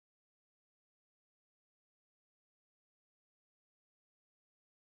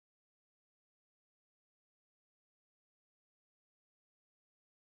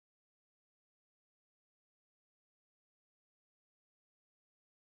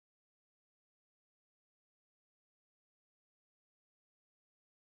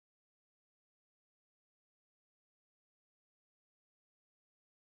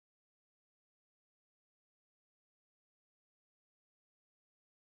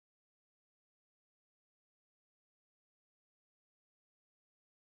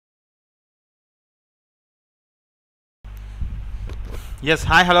Yes,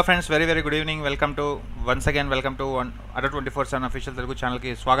 hi, hello friends, very good evening. Welcome to Adda 24/7 official Telugu channel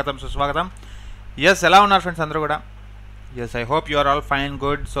ki swagatam suswagatam. Yes, ela unnaru friends andaru kuda. Yes, I hope you are all fine,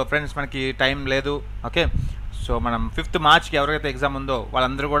 good. So friends, manaki time ledu. Okay, so manam 5th March ki evaraithe exam undo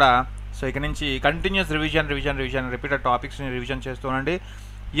vallandaru kuda so ikka nunchi continuous revision repeated topics ni revision chestu unandi.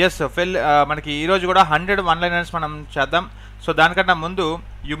 Yes, మనకి ఈ రోజు కూడా 100 one liners మనం చేద్దాం. So దానికన్నా ముందు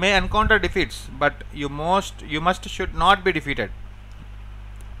you may encounter defeats but you must should not be defeated.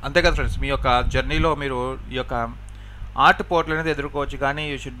 అంతే కదా ఫ్రెండ్స్, మీ యొక్క జర్నీలో మీరు ఈ యొక్క ఆర్ట్ పోర్టల్ అనేది ఎదుర్కోవచ్చు, కానీ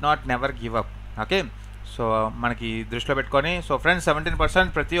you should not never give up. Okay, so మనకి దృష్టిలో పెట్టుకొని సో ఫ్రెండ్స్ 17%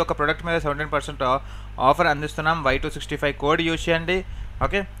 ప్రతి ఒక్క ప్రోడక్ట్ మీద 17% ఆఫర్ అందిస్తున్నాం. Y265 కోడ్ యూజ్ చేయండి.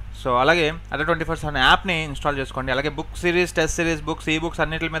 ఓకే, సో అలాగే Adda 24/7 యాప్ని ఇన్స్టాల్ చేసుకోండి. అలాగే book series, test series, books, ఈ బుక్స్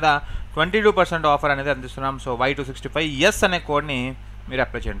అన్నింటి మీద 22% ఆఫర్ అనేది అందిస్తున్నాం. సో Y265 అనే కోడ్ని మీరు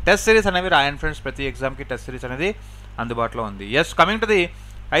అప్లై చేయండి. టెస్ట్ సిరీస్ అనేవి రాయండి ఫ్రెండ్స్, ప్రతి ఎగ్జామ్కి టెస్ట్ సిరీస్ అనేది అందుబాటులో ఉంది. Yes, coming to the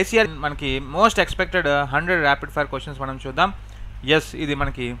ICAR మనకి most expected 100 rapid fire questions మనం చూద్దాం. ఎస్, ఇది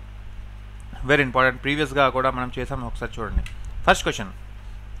మనకి వెరీ ఇంపార్టెంట్, ప్రీవియస్గా కూడా మనం చేసాం, ఒకసారి చూడండి. First question,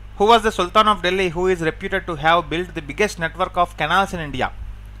 who was the Sultan of Delhi who is reputed to have build the biggest network of canals in India?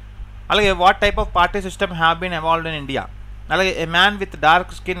 అలాగే what type of party system have been evolved in India? అలాగే ఏ man with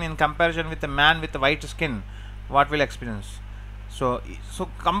dark skin in comparison with a man with white skin, what will experience? So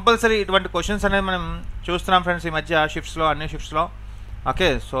compulsory ఇటువంటి questions అనేది మనం చూస్తున్నాం friends ఈ మధ్య షిఫ్ట్స్లో, అన్ని షిఫ్ట్స్లో. Okay,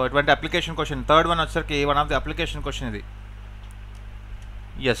 so ఇటువంటి application question, third one వచ్చేసరికి one of the application question ఇది.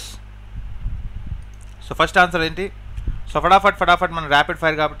 ఎస్, సో ఫస్ట్ ఆన్సర్ ఏంటి? సో ఫటాఫట్ మన ర్యాపిడ్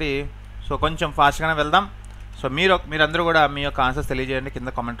ఫైర్ కాబట్టి సో కొంచెం ఫాస్ట్గానే వెళ్దాం. సో మీరందరూ కూడా మీ యొక్క ఆన్సర్స్ తెలియజేయండి కింద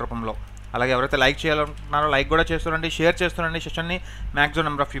కామెంట్ రూపంలో. అలాగే ఎవరైతే లైక్ చేయాలనుకుంటున్నారో లైక్ కూడా చేస్తుండండి, షేర్ చేస్తుండండి సెషన్ని మ్యాక్సిమం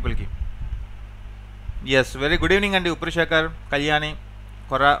నెంబర్ ఆఫ్ పీపుల్కి. ఎస్, వెరీ గుడ్ ఈవినింగ్ అండి. ఉప్రిశేఖర్, కళ్యాణి,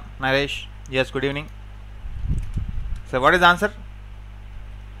 కొర్ర, Naresh. Yes, good evening. So what is answer?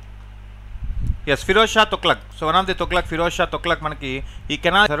 Yes, Firoz Shah Tughlaq. So one of the Tughlaq, Firoz Shah Tughlaq మనకి ఈ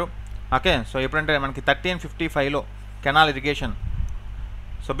కెనాల్ సార్. ఓకే, సో ఎప్పుడంటే మనకి 1355లో canal irrigation.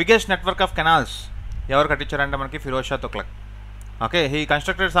 So biggest network of canals ఎవరు కట్టించారంటే మనకి Firoz Shah Tughlaq. Okay, he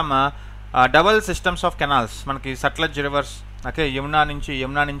constructed some double systems of canals. మనకి Sutlej reverse, okay, Yamuna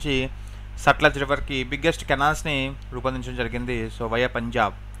నుంచి Sutlej రివర్కి biggest కెనాల్స్ని రూపొందించడం జరిగింది. So via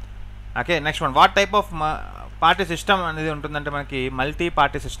Punjab. Okay, next one, what type of party system అనేది ఉంటుందంటే మనకి multi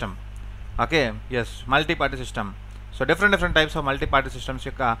party system. Okay, yes, multi party system. So different types of multi party systems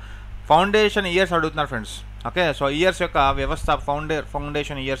యొక్క foundation years అడుగుతున్నారు friends. Okay, so years యొక్క వ్యవస్థ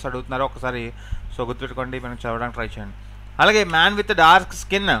foundation years అడుగుతున్నారు, ఒకసారి so గుర్తుపెట్టుకోండి, మనం చదవడానికి ట్రై చేయండి. అలాగే man with dark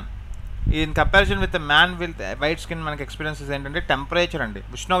skin in comparison with man with white skin మనకి ఎక్స్పీరియన్సెస్ ఏంటంటే టెంపరేచర్ అండి,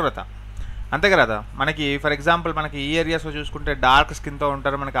 ఉష్ణోగ్రత. అంతే కదా, మనకి ఫర్ ఎగ్జాంపుల్ మనకి ఈ ఏరియాస్లో చూసుకుంటే డార్క్ స్కిన్తో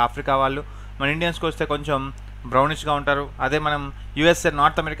ఉంటారు మనకి ఆఫ్రికా వాళ్ళు. మన ఇండియన్స్కి వస్తే కొంచెం బ్రౌనిష్గా ఉంటారు. అదే మనం USA,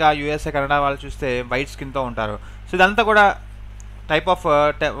 north America, USA, Canada వాళ్ళు చూస్తే వైట్ స్కిన్తో ఉంటారు. సో ఇదంతా కూడా టైప్ ఆఫ్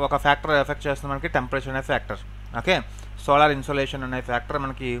ఒక ఫ్యాక్టర్ ఎఫెక్ట్ చేస్తుంది మనకి, టెంపరేచర్ అనే ఫ్యాక్టర్. ఓకే, సోలార్ ఇన్సోలేషన్ అనే ఫ్యాక్టర్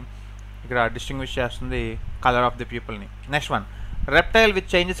మనకి ఇక్కడ డిస్టింగ్విష్ చేస్తుంది కలర్ ఆఫ్ ది పీపుల్ని. Next one, reptile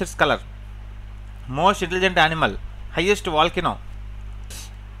which changes it's colour, most intelligent animal, highest వాల్కినో.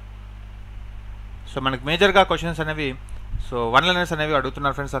 So మనకి మేజర్గా క్వశ్చన్స్ అనేవి సో వన్ లైనర్స్ అనేవి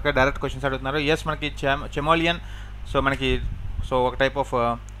అడుగుతున్నారు ఫ్రెండ్స్. ఓకే, డైరెక్ట్ క్వశ్చన్స్ అడుగుతున్నారు. ఎస్, మనకి చెమోలియన్, సో మనకి సో ఒక టైప్ ఆఫ్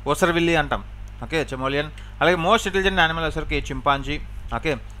ఓసర్విల్లీ అంటాం. ఓకే, చెమోలియన్. అలాగే మోస్ట్ ఇంటెలిజెంట్ యానిమల్ వచ్చేసరికి చింపాంజీ.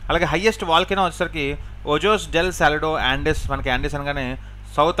 ఓకే, అలాగే హైయెస్ట్ వాల్కెనో వచ్చేసరికి ఓజోస్ డెల్ సాలిడో యాండెస్. మనకి యాండెస్ అనగానే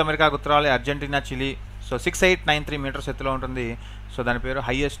south America, గుత్రాలి, Argentina, Chile. So 6893 metres ఎత్తులో ఉంటుంది. సో దాని పేరు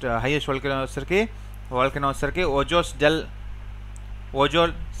హైయెస్ట్ వాల్కెనో వచ్చేసరికి ఓజోస్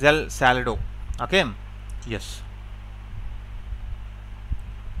del సాలిడో. Okay, yes.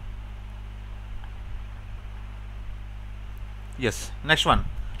 Yes,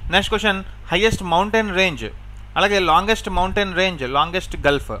 next question, highest mountain range, అలాగే longest mountain range, longest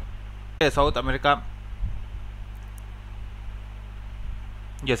Gulf. South America.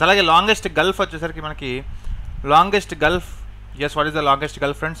 Yes, అలాగే లాంగెస్ట్ గల్ఫ్ వచ్చేసరికి మనకి longest Gulf. Yes, what is the longest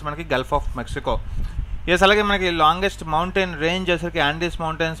Gulf friends? మనకి Gulf of Mexico. Yes, అలాగే మనకి longest mountain range వచ్చేసరికి యాండీస్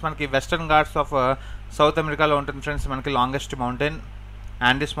mountains, మనకి western Ghats of south అమెరికాలో ఉంటుంది ఫ్రెండ్స్. మనకి longest mountain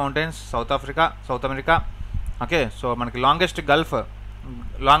యాండీస్ mountains, south America. Okay, so మనకి లాంగెస్ట్ గల్ఫ్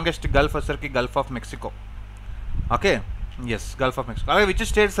వచ్చేసరికి Gulf of Mexico. Okay, yes, Gulf of Mexico. అలాగే which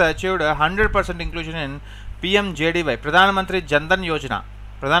states achieved 100% inclusion in PMJDY, ప్రధానమంత్రి జన్ధన్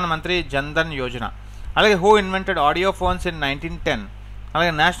యోజన. అలాగే who invented audio phones in 1910?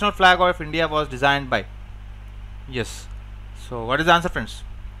 అలాగే national flag of India was designed by? Yes, so what is answer friends?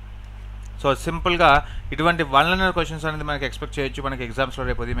 So సింపుల్గా ఇటువంటి one liner questions అనేది మనకి expect చేయొచ్చు మనకి ఎగ్జామ్స్లో,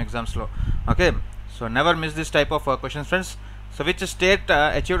 రేపు ఉదయం ఎగ్జామ్స్లో. Okay, so never miss this type of questions friends. So which state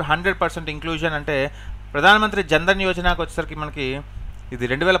achieved 100% inclusion అంటే ప్రధానమంత్రి జన్ధన్ యోజనకు వచ్చేసరికి మనకి ఇది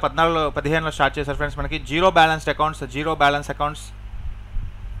 2015లో స్టార్ట్ చేశారు ఫ్రెండ్స్. మనకి zero balance accounts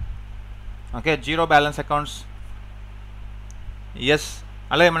okay, zero balance accounts yes.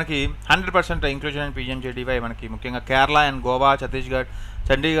 అలాగే మనకి 100% ఇంక్లూజన్ అండ్ PMJDY మనకి ముఖ్యంగా Kerala and Goa, Chhattisgarh,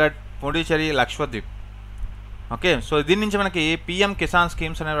 Chandigarh, Puducherry, Lakshadweep. Okay, so దీని నుంచి మనకి PM కిసాన్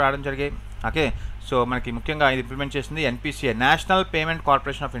స్కీమ్స్ అనేవి రావడం జరిగాయి. ఓకే, సో మనకి ముఖ్యంగా ఇది ఇంప్లిమెంట్ చేసింది NPCI, national payment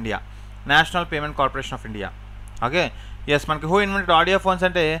corporation of India. Okay, yes. మనకి హూ ఇన్వెంటెడ్ ఆడియో ఫోన్స్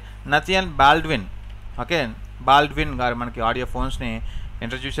అంటే నథియన్ బాల్డ్విన్. ఓకే, బాల్డ్విన్ గారు మనకి ఆడియో ఫోన్స్ని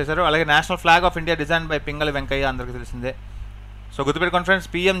ఇంట్రడ్యూస్ చేశారు. అలాగే national flag of India design by Pingali Venkaiah, అందరికీ తెలిసిందే. సో గుర్తుపెట్టుకోండి ఫ్రెండ్స్,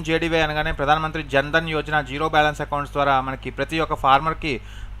 PMJDY అనగానే ప్రధానమంత్రి Jan Dhan Yojana zero balance accounts ద్వారా మనకి ప్రతి ఒక్క ఫార్మర్కి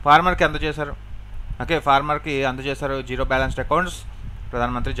అందజేశారు. ఓకే, ఫార్మర్కి అందజేశారు జీరో బ్యాలెన్స్డ్ అకౌంట్స్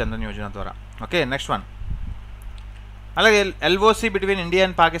ప్రధానమంత్రి జన్ధన్ యోజన ద్వారా. Okay, next one. అలాగే LOC between India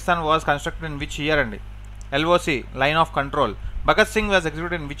and Pakistan was constructed in which year అండి? LOC, line of control, Bhagat Singh was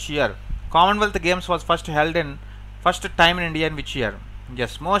executed in which year? Commonwealth games was first time in India in which year?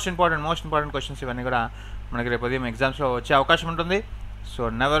 Yes, most important questions ఇవన్నీ కూడా మనకి రేపు ఉదయం ఎగ్జామ్స్లో వచ్చే అవకాశం ఉంటుంది. So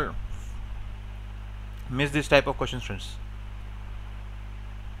never miss this type of questions friends.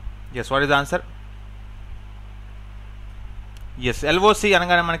 Yes, what is the answer? Yes, LOC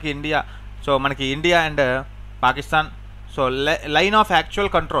అనగానే మనకి ఇండియా. సో మనకి India and Pakistan. So line of actual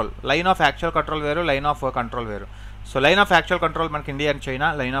control వేరు, లైన్ ఆఫ్ కంట్రోల్ వేరు. So line of actual control మనకి India and China,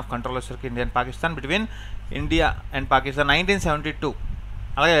 line of control వచ్చేసరికి India and Pakistan, between India and Pakistan 1972.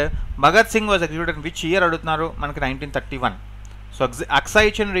 అలాగే Bhagat Singh was executed in which year అడుగుతున్నారు? మనకి 1931. So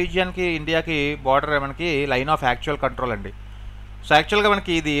Aksai చిన్ రీజియన్కి ఇండియాకి border మనకి లైన్ ఆఫ్ యాక్చువల్ కంట్రోల్ అండి. సో యాక్చువల్గా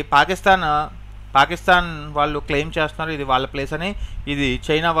మనకి ఇది పాకిస్తాన్ వాళ్ళు క్లెయిమ్ చేస్తున్నారు ఇది వాళ్ళ ప్లేస్ అని, ఇది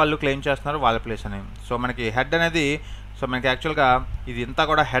చైనా వాళ్ళు క్లెయిమ్ చేస్తున్నారు వాళ్ళ ప్లేస్ అని. సో మనకి హెడ్ అనేది, సో మనకి యాక్చువల్గా ఇది ఇంతా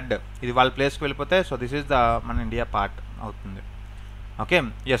కూడా హెడ్, ఇది వాళ్ళ ప్లేస్కి వెళ్ళిపోతే సో దిస్ ఈజ్ ద మన ఇండియా పార్ట్ అవుతుంది. Okay,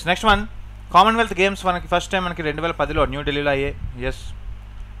 yes. Next one, Commonwealth games మనకి ఫస్ట్ టైం మనకి 2010లో న్యూఢిల్లీలో అయ్యాయి. Yes.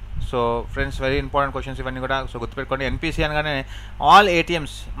 So friends, very important questions ఇవన్నీ కూడా. సో గుర్తుపెట్టుకోండి, NPC అనగానే ఆల్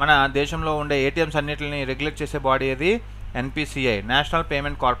ATMs, మన దేశంలో ఉండే ATMs అన్నిటిని రెగ్యులేట్ చేసే బాడీ ఇది NPCI, national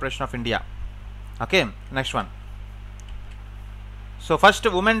payment corporation of India. Okay, next one. So first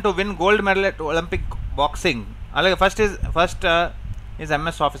women to win gold medal at Olympic boxing. అలాగే first is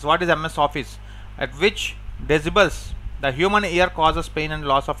MS office. What is MS office? At which decibels the human year causes pain and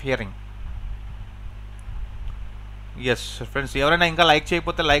loss of hearing? Yes friends, ఎవరైనా ఇంకా like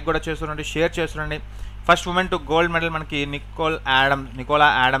చేయకపోతే like కూడా చేస్తుండండి, share చేస్తుండండి. First women to gold medal మనకి Nicola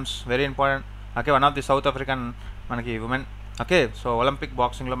Adams, very important. Okay, one of the south African మనకి women. Okay, so Olympic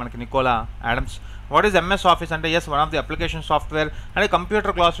బాక్సింగ్లో మనకి Nicola Adams. What is MS office అంటే yes, one of the application software. అంటే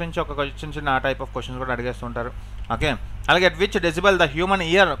computer class నుంచి ఒక చిన్న type of questions కూడా అడిగేస్తుంటారు. Okay, అలాగే at which decibel the human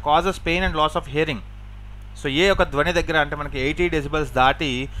year causes pain and loss of hearing? So ఏ ఒక ధ్వని దగ్గర అంటే మనకి 80 డెసిబల్స్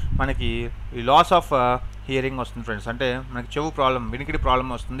దాటి మనకి ఈ లాస్ ఆఫ్ హియరింగ్ వస్తుంది ఫ్రెండ్స్. అంటే మనకి చెవు ప్రాబ్లం, వినికిడి ప్రాబ్లం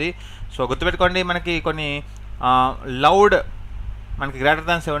వస్తుంది. సో గుర్తుపెట్టుకోండి, మనకి కొన్ని లౌడ్ మనకి గ్రేటర్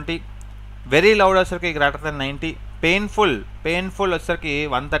దాన్ 70, వెరీ లౌడ్ వచ్చేసరికి గ్రేటర్ దాన్ 90, పెయిన్ఫుల్ వచ్చేసరికి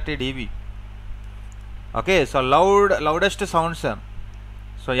 130 dB. Okay, so loudest sounds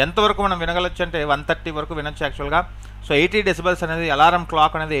so ఎంతవరకు మనం వినగలచ్చు అంటే 130 వరకు వినొచ్చు యాక్చువల్గా. సో 80 డెసిబల్స్ అనేది అలారం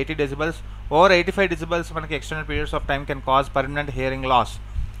క్లాక్ అనేది 80 డెసిబల్స్. ఓవర్ 85 డెసిబల్స్ మనకి extended periods of time can cause permanent hearing loss.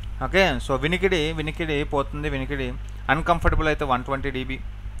 Okay, so వినికిడి పోతుంది, వినికిడి అన్కంఫర్టబుల్ అయితే 120 dB.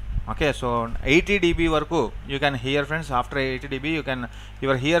 ఓకే, సో 80 dB వరకు you can here friends. After 80 dB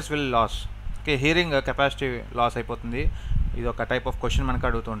your here's will loss. Okay, hearing capacity loss అయిపోతుంది. ఇది ఒక type of question మనకు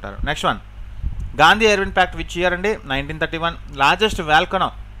అడుగుతూ ఉంటారు. Next one, Gandhi ఐర్విన్ pact which year అండి? 1931. Largest volcano.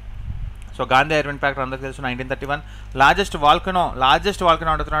 So Gandhi ఐర్విన్ pact అందరికీ తెలుసు 1931. లార్జెస్ట్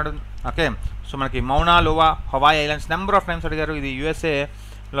వాల్కనో అడుగుతున్నాడు. ఓకే, సో మనకి మౌనా లోవా Hawaii islands. Number of times అడిగారు. ఇది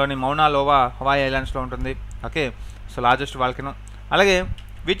USAలోని మౌనా లోవా హవాయ్ ఐలాండ్స్లో ఉంటుంది. Okay, so largest volcano. అలాగే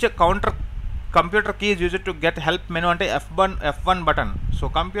which computer కీజ్ use to get help menu అంటే F1 button. So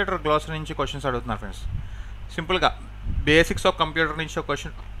computer glossary నుంచి క్వశ్చన్స్ అడుగుతున్నారు ఫ్రెండ్స్. సింపుల్గా బేసిక్స్ ఆఫ్ కంప్యూటర్ నుంచి ఒక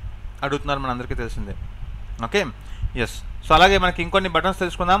క్వశ్చన్ అడుగుతున్నారు, మనందరికీ తెలిసిందే. Okay, yes. సో అలాగే మనకి ఇంకొన్ని బటన్స్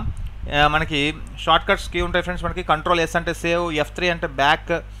తెలుసుకుందాం. మనకి షార్ట్ కట్స్ కీ ఉంటాయి ఫ్రెండ్స్. మనకి కంట్రోల్ S అంటే సేవ్, F3 అంటే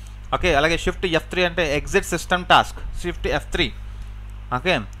బ్యాక్. ఓకే, అలాగే షిఫ్ట్ F3 అంటే exit system task, shift F3.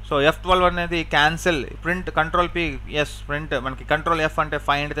 Okay, so F12 అనేది cancel, print control P yes print. మనకి కంట్రోల్ F అంటే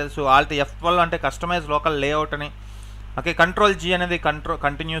ఫైండ్ తెలుసు, ఆల్ట్ F12 అంటే కస్టమైజ్ లోకల్ లేఅవుట్ అని. ఓకే, కంట్రోల్ G అనేది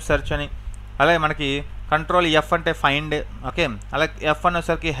కంటిన్యూస్ సెర్చ్ అని. అలాగే మనకి కంట్రోల్ F అంటే ఫైండ్. ఓకే, అలాగే F1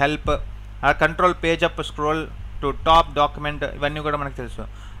 వచ్చేసరికి హెల్ప్. అలాగే control page up scroll to top document. ఇవన్నీ కూడా మనకు తెలుసు.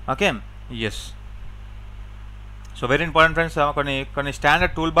 Okay, yes. So very important friends. కొన్ని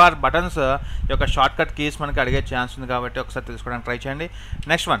స్టాండర్డ్ టూల్ బార్ బటన్స్ యొక్క షార్ట్ కట్ కీస్ మనకి అడిగే ఛాన్స్ ఉంది కాబట్టి ఒకసారి తెలుసుకోవడానికి ట్రై చేయండి.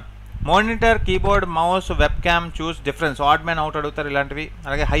 Next one, monitor, keyboard, mouse, web cam, చూస్ డిఫరెన్స్, ఆడ్ మ్యాన్ అవుట్ అడుగుతారు ఇలాంటివి.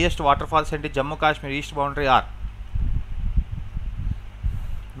 అలాగే హైయెస్ట్ వాటర్ ఫాల్స్ ఏంటి? Jammu Kashmir east boundary are.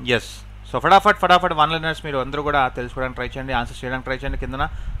 Yes. So ఫటాఫట్ వన్ లైనర్స్ మీరు అందరూ కూడా తెలుసుకోవడానికి ట్రై చేయండి, ఆన్సర్ చేయడానికి ట్రై చేయండి కిందన.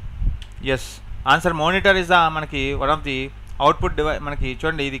 Yes, answer monitor is the మనకి వన్ ఆఫ్ ది అవుట్పుట్ మనకి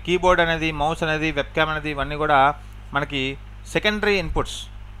చూడండి, ఇది కీబోర్డ్ అనేది, మౌస్ అనేది, వెబ్ క్యామ్ అనేది ఇవన్నీ కూడా మనకి secondary inputs.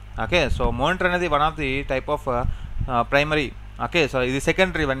 Okay, so monitor అనేది one of the type of primary. Okay, so ఇది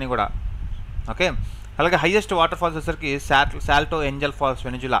సెకండరీ ఇవన్నీ కూడా. ఓకే, అలాగే హైయెస్ట్ వాటర్ ఫాల్స్ వచ్చేసరికి Salto Angel falls,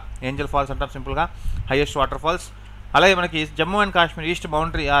 Venezuela Angel falls అంటాం సింపుల్గా, హైయెస్ట్ వాటర్ ఫాల్స్. అలాగే మనకి Jammu and Kashmir east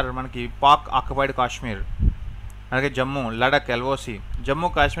boundary are మనకి పాక్ ఆక్యుపైడ్ కాశ్మీర్. అలాగే Jammu, Ladakh, LOC, Jammu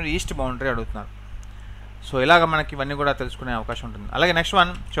Kashmir east boundary అడుగుతున్నారు. సో ఇలాగ మనకి ఇవన్నీ కూడా తెలుసుకునే అవకాశం ఉంటుంది. అలాగే నెక్స్ట్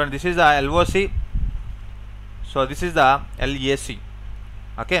వన్ చూడండి, this is the LOC, so this is the LAC.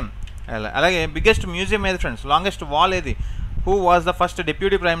 Okay, అలాగే బిగ్గెస్ట్ మ్యూజియం ఏది ఫ్రెండ్స్? లాంగెస్ట్ వాల్ ఏది? Who was the first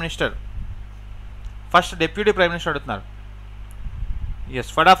deputy prime minister? First deputy prime minister అడుగుతున్నారు.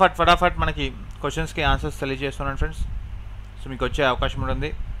 ఎస్, ఫటాఫట్ మనకి క్వశ్చన్స్కి ఆన్సర్స్ తెలియజేస్తున్నాను ఫ్రెండ్స్. సో మీకు వచ్చే అవకాశం ఉంటుంది.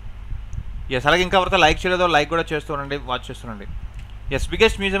 ఎస్, అలాగే ఇంకా ఎవరితో లైక్ చేయలేదో లైక్ కూడా చేస్తుండండి, వాచ్ చేస్తుండండి. ఎస్,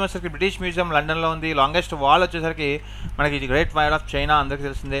 బిగ్గెస్ట్ మ్యూజియం వచ్చేసరికి బ్రిటిష్ మ్యూజియం లండన్లో ఉంది. లాంగెస్ట్ వాల్ వచ్చేసరికి మనకి ఇది గ్రేట్ వాల్ ఆఫ్ చైనా, అందరికీ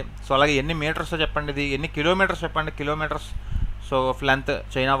తెలిసిందే. సో అలాగే ఎన్ని మీటర్స్ చెప్పండి, ఇది ఎన్ని కిలోమీటర్స్ చెప్పండి, kilometres so length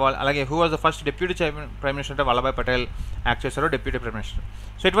China wall. అలాగే who was the first deputy prime minister అంటే వల్లభాయ్ పటేల్ యాక్ట్ చేశారు డిప్యూటీ ప్రైమ్ మినిస్టర్.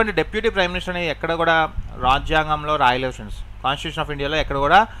 సో ఇటువంటి డిప్యూటీ ప్రైమ్ మినిస్టర్ అని ఎక్కడ కూడా రాజ్యాంగంలో రాయలేదు ఫ్రెండ్స్, కాన్స్టిట్యూషన్ ఆఫ్ ఇండియాలో ఎక్కడ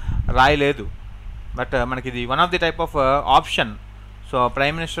కూడా రాయలేదు. బట్ మనకి ఇది one of the type of option. So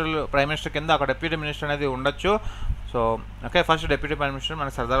prime minister కింద ఒక డిప్యూటీ మినిస్టర్ అనేది ఉండొచ్చు. So okay, first deputy prime minister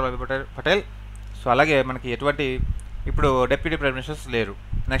మనకి సర్దార్ వల్లభాయ్ పటేల్. సో అలాగే మనకి ఎటువంటి ఇప్పుడు డిప్యూటీ ప్రైమ్ మినిస్టర్స్ లేరు.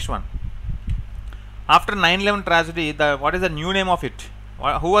 Next one, after 9/11 tragedy what is the new name of it?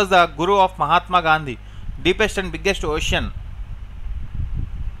 Who was the Guru of Mahatma Gandhi? Deepest and biggest ocean.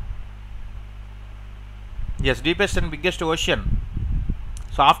 Yes, deepest and biggest ocean.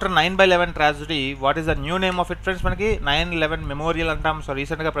 So after 9/11 tragedy what is the new name of it friends? మనకి 9/11 memorial అంటాం. So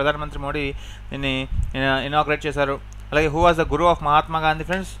రీసెంట్గా ప్రధానమంత్రి మోడీ దీన్ని inaugurate చేశారు. అలాగే who was the Guru of Mahatma Gandhi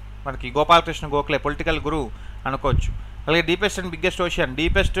friends? మనకి Gopalakrishna Gokhale, political గురు అనుకోవచ్చు. అలాగే deepest and biggest ocean,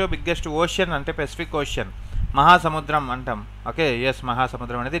 deepest biggest ocean అంటే పెసిఫిక్ ఓషన్, మహాసముద్రం అంటాం. ఓకే, ఎస్,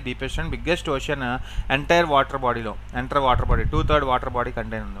 మహాసముద్రం అనేది deepest and biggest ocean entire water body, 2/3 water body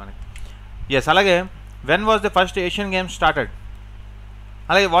contain ఉంది మనకి. ఎస్, అలాగే when was the first Asian games started?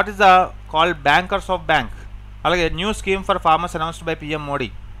 అలాగే what is the called bankers of bank? అలాగే new scheme for farmers announced by PM Modi.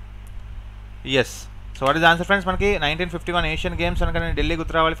 Yes, so what is answer friends? మనకి 1951 Asian games అనగానే ఢిల్లీ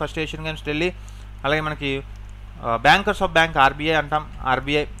గుర్తు రావాలి. First Asian games Delhi. అలాగే మనకి bankers of bank RBI అంటాం.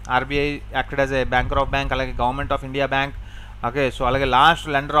 RBI acted as a banker of bank. అలాగే government of India bank. Okay, so అలాగే last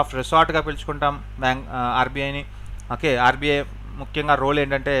lender of రిసార్ట్గా పిలుచుకుంటాం bank ఆర్బీఐని. Okay, RBI ముఖ్యంగా రోల్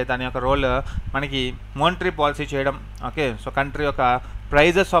ఏంటంటే దాని యొక్క రోల్ మనకి మోనిటరీ పాలసీ చేయడం. ఓకే, సో కంట్రీ యొక్క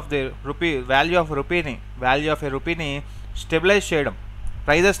prices of the rupee, value of A రూపీని stabilise చేయడం,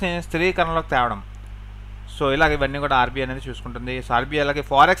 ప్రైజెస్ని స్థిరీకరణలోకి తేవడం. సో ఇలాగ ఇవన్నీ కూడా ఆర్బీఐ అనేది చూసుకుంటుంది. సో ఆర్బీఐ అలాగే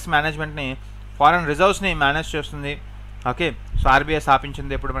ఫారెక్స్ మేనేజ్మెంట్ని, ఫారెన్ రిజర్వ్స్ని మేనేజ్ చేస్తుంది. ఓకే, సో ఆర్బీఐ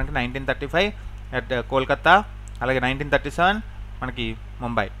స్థాపించింది ఎప్పుడు మనకి 1935 అట్ కోల్కత్తా. అలాగే 1937 మనకి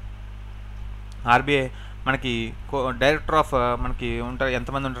ముంబై. ఆర్బీఐ మనకి డైరెక్టర్ ఆఫ్ మనకి ఉంటారు,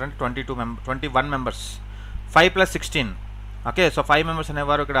 ఎంతమంది ఉంటారంటే 21 మెంబర్స్, 5 + 16. ఓకే, సో 5 మెంబర్స్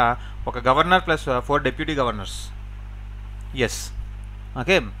అనేవారు ఇక్కడ ఒక governor plus 4 deputy governors. Yes,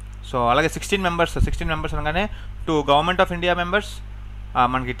 okay, so అలాగే 16 మెంబర్స్ అనగానే 2 గవర్నమెంట్ ఆఫ్ ఇండియా మెంబర్స్,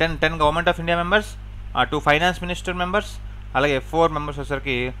 మనకి 10 government of India members, 2 finance minister members. అలాగే 4 మెంబర్స్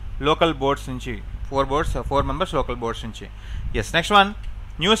వచ్చేసరికి లోకల్ బోర్డ్స్ నుంచి, 4 మెంబర్స్ లోకల్ బోర్డ్స్ నుంచి. Yes, next one,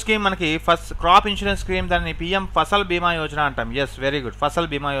 new scheme మనకి ఫస్ట్ క్రాప్ ఇన్సూరెన్స్ స్కీమ్, దాన్ని PM Fasal బీమా యోజన అంటాం. ఎస్, వెరీ గుడ్, ఫసల్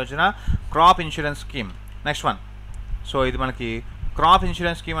బీమా Yojana, crop insurance scheme. Next one, so ఇది మనకి క్రాప్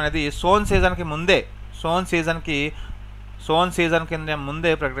ఇన్సూరెన్స్ స్కీమ్ అనేది సోన్ సీజన్ కింద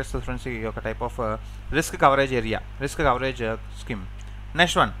ముందే ప్రకటిస్తుంది ఫ్రెండ్స్. ఈ ఒక type of risk coverage scheme.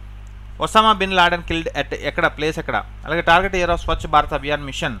 Next one, Osama bin Laden killed at ఎక్కడ, ప్లేస్ ఎక్కడ? అలాగే target year of Swachh Bharat Abhiyan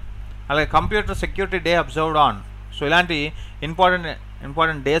machine. అలాగే computer security day observed on. So ఇలాంటి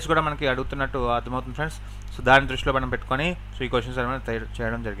ఇంపార్టెంట్ డేస్ కూడా మనకి అడుగుతున్నట్టు అర్థమవుతుంది ఫ్రెండ్స్. సో దాని దృష్టిలో మనం పెట్టుకొని సో ఈ క్వశ్చన్స్ అనేది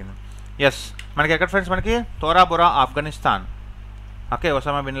చేయడం జరిగింది. ఎస్, మనకి ఎక్కడ ఫ్రెండ్స్? మనకి తోరా Bora, Afghanistan. Okay,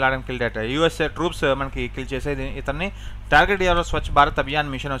 Osama bin Laden killed at USA troops మనకి కిల్ చేసేది ఇతన్ని. Target year of Swachh Bharat Abhiyan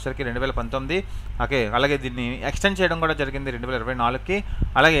machine వచ్చేసరికి 2019. ఓకే, అలాగే దీన్ని ఎక్స్టెండ్ చేయడం కూడా జరిగింది 2024కి.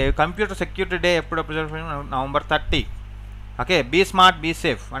 అలాగే కంప్యూటర్ సెక్యూరిటీ డే ఎప్పుడు November 30. Okay, be smart be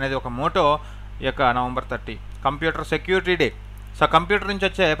safe అనేది ఒక మోటో ఈ యొక్క November 30. Computer security day. So computer నుంచి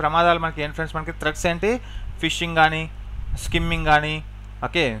వచ్చే ప్రమాదాలు మనకి ఏంటి ఫ్రెండ్స్, మనకి థ్రెట్స్ ఏంటి, ఫిషింగ్ కానీ, స్కిమ్మింగ్ కానీ.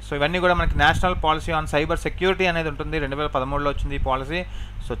 ఓకే, సో ఇవన్నీ కూడా మనకి national policy on cyber security అనేది ఉంటుంది. 2013లో వచ్చింది ఈ పాలసీ.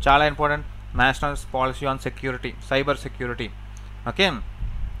 సో చాలా important, national policy on security, cyber security. Okay,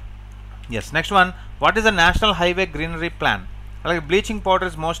 yes. Next one, what is the national highway greenery plan? అలాగే bleaching powder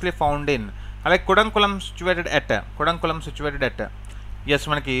is mostly found in, అలాగే Kudankulam situated at. Yes,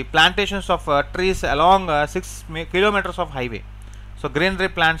 మనకి plantations of trees along 6 kilometres of highway. So greenery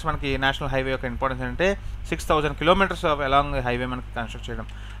plants మనకి national highway యొక్క importance ఏంటంటే 6000 kilometres of along highway మనకి construct చేయడం.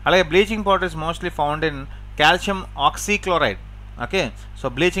 అలాగే bleaching powder is mostly found in calcium oxychloride. Okay, so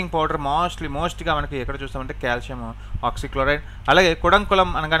bleaching powder మోస్ట్గా మనకి ఎక్కడ చూస్తామంటే calcium oxychloride. అలాగే కుడంకులం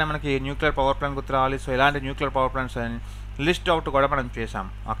అనగానే మనకి న్యూక్లియర్ పవర్ ప్లాంట్ గుర్తు రావాలి. సో ఇలాంటి nuclear power plants list out కూడా మనం చేసాం.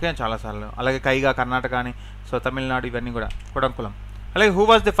 ఓకే, చాలాసార్లు. అలాగే కైగా కర్ణాటక అని, సో తమిళనాడు, ఇవన్నీ కూడా కుడంకులం. అలాగే who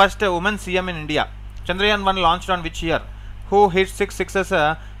was the first women CM in India? Chandrayaan 1 launched on which year? Who hit 6 sixes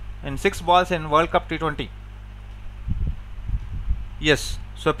in 6 balls in World Cup T20? Yes,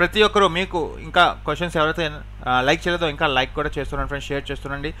 so ప్రతి ఒక్కరు మీకు ఇంకా క్వశ్చన్స్ ఎవరైతే లైక్ చేయలేదో ఇంకా లైక్ కూడా చేస్తున్నాను friends, share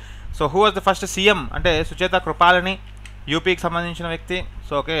చేస్తున్నాండి. So who was the first CM అంటే సుచేత కృపాలని, యూపీకి సంబంధించిన వ్యక్తి.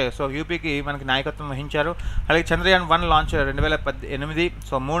 సో ఓకే, సో యూపీకి మనకి నాయకత్వం వహించారు. అలాగే Chandrayaan 1 launch 2018.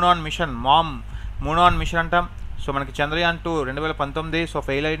 So moon on machine అంటాం. సో మనకి చంద్రయాన్ 2 2019, సో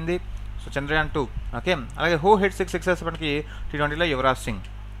ఫెయిల్ అయింది. సో చంద్రయాన్ 2. ఓకే, అలాగే హూ హిట్ 6 sixes మనకి T20లో యువరాజ్ సింగ్.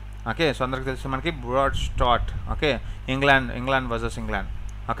 ఓకే, సో అందరికి తెలుసు మనకి broad start. Okay, England versus England.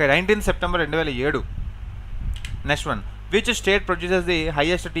 Okay, 19 September 2007. Next one, which state produces the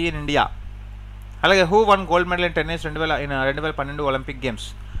highest tea in India? అలాగే who one gold medal in tennis 2012 Olympic games?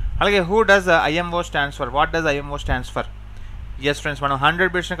 అలాగే who does IMO stands for? What does IMO stands for? Yes friends, మనం 100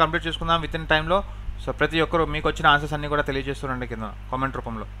 బిట్స్ని complete చేసుకుందాం with in టైంలో. So ప్రతి ఒక్కరు మీకు వచ్చిన answers అన్నీ కూడా తెలియజేస్తున్నాండి కింద కామెంట్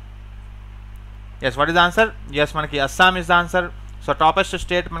రూపంలో. Yes, what is the answer? Yes, మనకి Assam is the answer. So toppest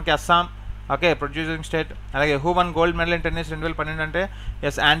state మనకి అస్సాం. Okay, producing state. అలాగే who one gold medal in tennis 2012 అంటే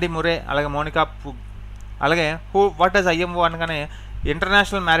ఎస్ యాండీ మురే, అలాగే మోనికా పుగ్. అలాగే వాట్ డస్ ఐఎంఓ అనగానే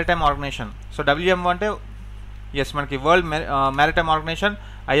international maritime organisation. So WMO అంటే yes మనకి world maritime organisation,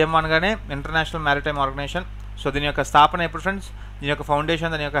 IMO అనగానే ఇంటర్నేషనల్ మ్యారిటైమ్ ఆర్గనైజేషన్. సో దీని యొక్క స్థాపన ఎప్పుడు ఫ్రెండ్స్, దీని యొక్క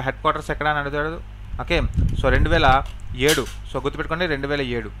ఫౌండేషన్, దాని యొక్క హెడ్ క్వార్టర్స్ ఎక్కడ అని అడుగుతాడు. Okay, so 2007. సో గుర్తుపెట్టుకోండి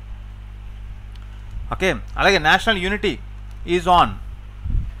 2007. ఓకే, అలాగే national unity is on.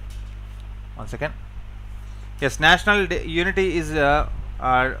 1 second. Yes, national unity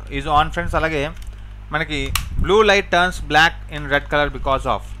is on friends. అలాగే మనకి blue light turns black in red colour because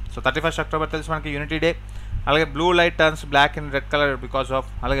of. So 31st October తెలుసు మనకి యూనిటీ డే. అలాగే blue light turns black in red colour because of.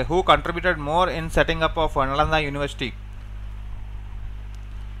 అలాగే who contributed more in setting up of Nalanda university?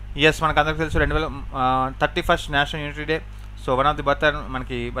 Yes, మనకు అందరికి తెలుసు 31st national unity day. So one of the birth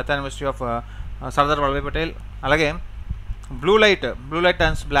university of Sardar Vallabhbhai Patel. అలాగే blue light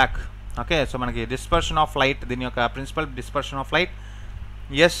turns black. Okay, so మనకి dispersion of light, దీని యొక్క principal dispersion of light.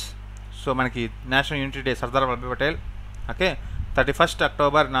 Yes, so మనకి national unity day Sardar Vallabhbhai Patel. Okay, 31st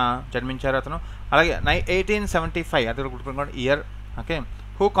October జన్మించారు అతను. అలాగే 1875 అది గుర్తుపెట్టుకోండి year. Okay,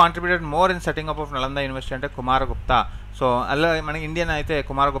 who contributed more in setting up of Nalanda university అంటే కుమారగుప్తా. సో అలాగే మన ఇండియన్ అయితే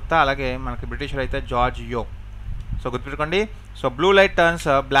కుమారగుప్తా, అలాగే మనకి బ్రిటిషర్ అయితే జార్జ్ యో. సో గుర్తుపెట్టుకోండి. So blue light turns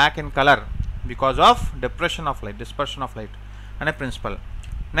black in colour because of dispersion of light అనే principal.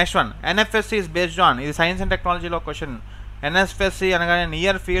 Next one, ఎన్ఎఫ్ఎస్సి is based on, ఇది సైన్స్ అండ్ టెక్నాలజీలో క్వశ్చన్. ఎన్ఎఫ్ఎస్సి అనగానే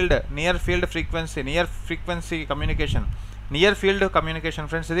నియర్ ఫీల్డ్ కమ్యూనికేషన్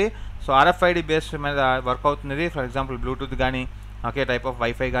ఫ్రెండ్స్ ఇది. సో ఆర్ఎఫ్ఐడి బేస్ మీద work అవుతుంది. For example Bluetooth కానీ, okay, type of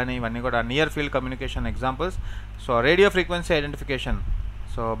wifi కానీ, ఇవన్నీ కూడా near field communication examples. So radio frequency identification.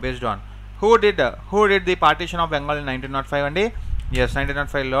 So based on who did the partition of Bengal in 1905 అండి? Yes,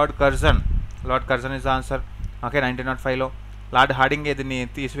 1905 lord Curzon is the answer. Okay, 1905లో lord హార్డింగే దీన్ని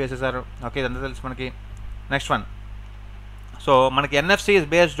తీసివేసేసారు. Okay, ఇదంతా తెలుసు మనకి. Next one, so మనకి NFC is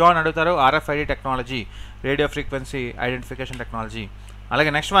based on అడుగుతారు RFID technology, radio frequency identification technology.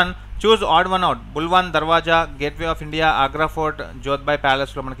 అలాగే next one, choose odd one out. బుల్వాన్ దర్వాజా, gateway of India, Agra fort, జోధ్బాయ్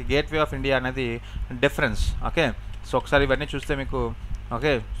ప్యాలెస్లో మనకి గేట్వే ఆఫ్ ఇండియా అనేది డిఫరెన్స్. ఓకే, సో ఒకసారి ఇవన్నీ చూస్తే మీకు.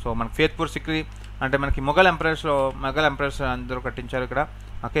 ఓకే, సో మనకి ఫేత్పూర్ సిక్రీ అంటే మనకి మొఘల్ ఎంపరర్స్ అందరూ కట్టించారు ఇక్కడ.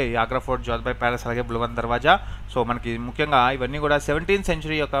 ఓకే, ఆగ్రా ఫోర్ట్, జోధ్బాయ్ ప్యాలెస్, అలాగే బుల్వాన్ దర్వాజా. సో మనకి ముఖ్యంగా ఇవన్నీ కూడా 17th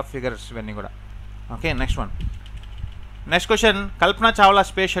century యొక్క ఫిగర్స్ ఇవన్నీ కూడా. Okay, next question, Kalpana Chawla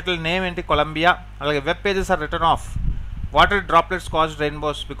space shuttle name ఏంటి? కొలంబియా. అలాగే web pages are return of water droplets cause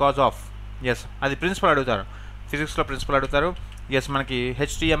rainbows because of. Yes, అది ప్రిన్సిపల్ అడుగుతారు, ఫిజిక్స్లో ప్రిన్సిపల్ అడుగుతారు. ఎస్, మనకి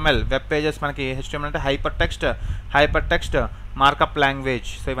HTML వెబ్ పేజెస్, మనకి HTML అంటే hyper text markup language.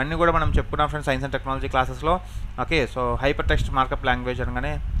 So ఇవన్నీ కూడా మనం చెప్పుకున్నాం ఫ్రెండ్స్ సైన్స్ అండ్ టెక్నాలజీ క్లాసెస్లో. Okay, so hyper text markup language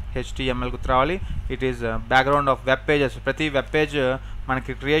అనగానే HTML గుర్తు రావాలి. It is background of web pages. ప్రతి వెబ్ పేజ్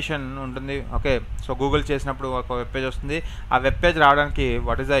మనకి క్రియేషన్ ఉంటుంది. ఓకే, సో గూగుల్ చేసినప్పుడు ఒక వెబ్ పేజ్ వస్తుంది. ఆ వెబ్ పేజ్ రావడానికి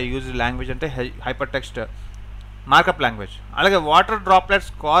what is the use language అంటే హైపర్ టెక్స్ట్ మార్కప్ లాంగ్వేజ్. అలాగే water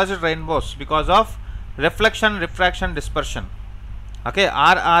droplets caused rainbows because of reflection, refraction, dispersion. Okay,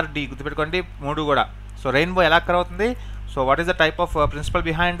 RRD గుర్తుపెట్టుకోండి 3 కూడా. సో రెయిన్బో ఎలా కర్ అవుతుంది? So what is the type of principal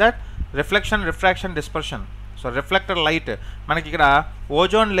behind that? Reflection, refraction, dispersion. So reflector light మనకి ఇక్కడ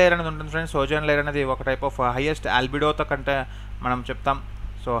ozone layer అనేది ఉంటుంది ఫ్రెండ్స్. ఓజోన్ లేయర్ అనేది ఒక టైప్ ఆఫ్ హైయెస్ట్ ఆల్బిడోతో కంటే మనం చెప్తాం.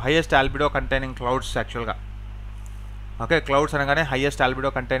 So highest albedo containing clouds యాక్చువల్గా. ఓకే, క్లౌడ్స్ అనగానే హైయెస్ట్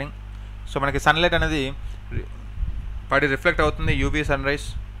ఆల్బిడో కంటైనింగ్. సో మనకి సన్లైట్ అనేది పడి రిఫ్లెక్ట్ అవుతుంది, UV sun rise.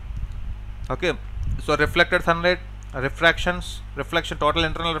 Okay, so reflected sunlight, refractions, reflection, total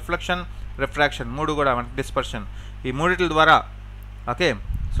internal reflection, refraction 3 కూడా మనకి డిస్పర్షన్. ఈ మూడిట్ల ద్వారా ఓకే,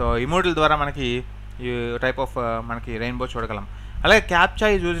 సో ఈ మూడిట్ల ద్వారా మనకి ఈ టైప్ ఆఫ్ మనకి రెయిన్బో చూడగలం. అలాగే captcha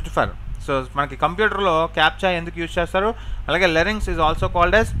is used for. So మనకి కంప్యూటర్లో క్యాప్చా ఎందుకు యూజ్ చేస్తారు? అలాగే లెరింగ్స్ is also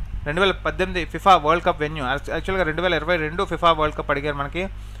called as 2018 FIFA world cup venue. యాక్చువల్గా 2022 ఫిఫా వరల్డ్ కప్ అడిగారు మనకి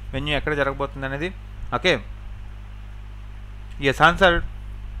వెన్యూ ఎక్కడ జరగబోతుంది అనేది. ఓకే, ఎస్ ఆన్సర్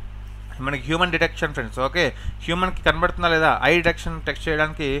మనకి హ్యూమన్ డిటెక్షన్ ఫ్రెండ్స్. ఓకే, హ్యూమన్కి కనబడుతుందా లేదా ఐ డిటెక్షన్ టెక్స్ట్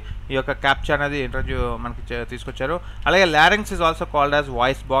చేయడానికి ఈ యొక్క క్యాప్చా అనేది మనకి తీసుకొచ్చారు. అలాగే లారింగ్స్ is also called as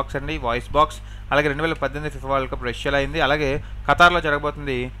voice box అండి, వాయిస్ బాక్స్. అలాగే 2018 ఫిఫా వరల్డ్ కప్ రష్యాలో అయింది. అలాగే ఖతార్లో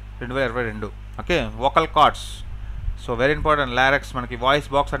జరగబోతుంది 2022. Okay, vocal cords. So very important. లారెక్స్ మనకి వాయిస్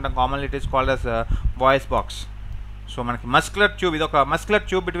బాక్స్ అంటాం, commonly it is called as voice box. So మనకి మస్కులర్ ట్యూబ్, ఇది ఒక మస్కులర్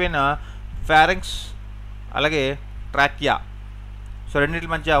ట్యూబ్ బిట్వీన్ ఫారింక్స్ అలాగే ట్రాకియా. సో రెండింటి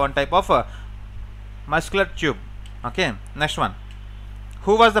మధ్య one type of muscular tube. Okay, next one,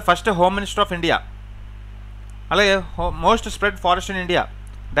 who was the first home minister of India? అలాగే most spread forest in India,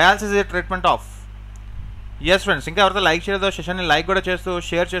 dialysis A treatment of. Yes friends, ఇంకా ఎవరితో like చేయలేదో సెషన్ని like కూడా చేస్తూ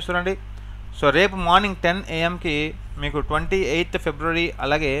share చేస్తురండి. So రేపు morning 10 AM మీకు 28 ఫిబ్రవరి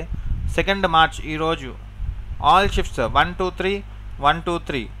అలాగే 2 March ఈరోజు all shifts 1 2 3 1 2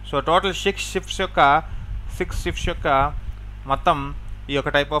 3. So total 6 shifts యొక్క మొత్తం ఈ యొక్క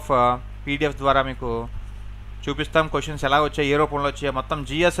టైప్ ఆఫ్ PDF ద్వారా మీకు చూపిస్తాం. క్వశ్చన్స్ ఎలా వచ్చాయి, ఏ రూపంలో వచ్చాయి, మొత్తం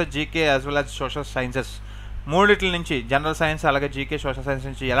GS, GK as well as social sciences మూడిట్ల నుంచి, జనరల్ సైన్స్ అలాగే GK సోషల్ సైన్స్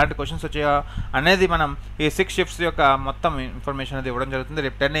నుంచి ఎలాంటి క్వశ్చన్స్ వచ్చాయో అనేది మనం ఈ 6 షిఫ్ట్స్ యొక్క మొత్తం ఇన్ఫర్మేషన్ అనేది ఇవ్వడం జరుగుతుంది.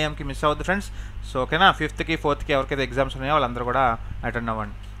 రేపు 10 AM మిస్ అవుద్ది ఫ్రెండ్స్. సో ఓకేనా, 5th, 4th ఎవరికైతే ఎగ్జామ్స్ ఉన్నాయో వాళ్ళందరూ కూడా అటెండ్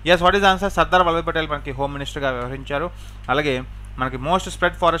అవ్వండి. Yes, what is answer? Sardar Vallabhbhai Patel మనకి హోమ్ మినిస్టర్గా వ్యవహరించారు. అలాగే మనకి మోస్ట్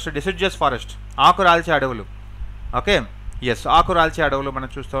స్ప్రెడ్ ఫారెస్ట్ డిసిడ్యూస్ ఫారెస్ట్, ఆకు రాల్చే అడవులు. ఓకే, ఎస్, ఆకు రాల్చే అడవులు మనం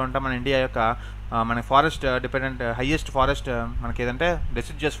చూస్తూ ఉంటాం. మన ఇండియా యొక్క మన ఫారెస్ట్ డిపెండెంట్ హైయెస్ట్ ఫారెస్ట్ మనకి ఏదంటే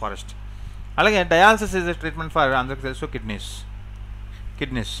డిసిడ్యూస్ ఫారెస్ట్. అలాగే డయాలసిస్ ఈజ్ ట్రీట్మెంట్ ఫర్ అందరికి తెలుసు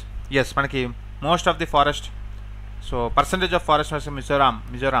కిడ్నీస్. ఎస్, మనకి most of the forest. So percentage of forest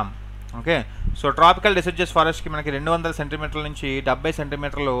Mizoram. Okay, so tropical డిసిడ్యూస్ ఫారెస్ట్కి మనకి 200 సెంటీమీటర్ల నుంచి 70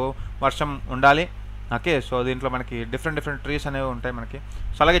 సెంటీమీటర్లు వర్షం ఉండాలి. ఓకే, సో దీంట్లో మనకి డిఫరెంట్ ట్రీస్ అనేవి ఉంటాయి మనకి.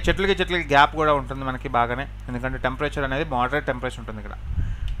 సో అలాగే చెట్లకి గ్యాప్ కూడా ఉంటుంది మనకి బాగానే, ఎందుకంటే టెంపరేచర్ అనేది మోడరేట్ టెంపరేచర్ ఉంటుంది ఇక్కడ.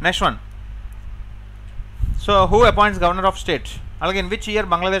 Next one, so who appoints governor of state? అలాగే in which year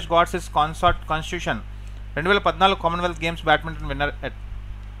Bangladesh ghats is constitution? 2014 Commonwealth games badminton winner.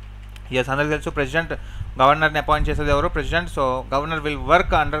 Yes, అందరికీ తెలుసు ప్రెసిడెంట్ గవర్నర్ని అపాయింట్ చేసేది ఎవరు? President. So governor will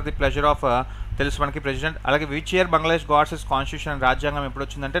work under the pleasure of తెలుసు మనకి president. అలాగే which year Bangladesh ghats is constitution, రాజ్యాంగం ఎప్పుడు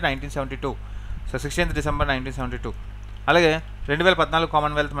వచ్చిందంటే 1972. So 16th December 1972. అలాగే 2014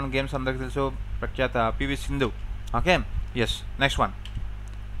 కామన్వెల్త్ మన గేమ్స్ అందరికీ తెలుసు, ప్రఖ్యాత PV Sindhu. Okay, yes. Next one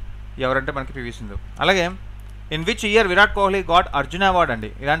ఎవరంటే మనకి PV సింధు. అలాగే in which year Virat Kohli got Arjun award అండి?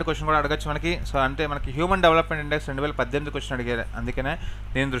 ఇలాంటి క్వశ్చన్ కూడా అడగచ్చు మనకి. సో అంటే మనకి హ్యూమన్ డెవలప్మెంట్ ఇండెక్స్ 2018 క్వశ్చన్ అడిగారు, అందుకనే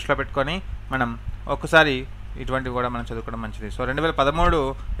దీన్ని దృష్టిలో పెట్టుకొని మనం ఒక్కసారి ఇటువంటివి కూడా మనం చదువుకోవడం మంచిది. So 2013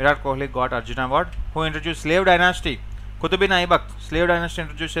 Virat Kohli got Arjun award. Who introduce slave dynasty? కుతుబిన్ Aibak. Slave dynasty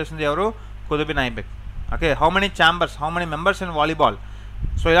introduce చేసింది ఎవరు? కుతుబిన్ Aibak. Okay, how many members in volleyball?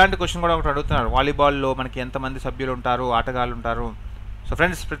 So ఇలాంటి క్వశ్చన్ కూడా ఒకటి అడుగుతున్నారు. వాలీబాల్లో మనకి ఎంతమంది సభ్యులు ఉంటారు, ఆటగాళ్ళు ఉంటారు? సో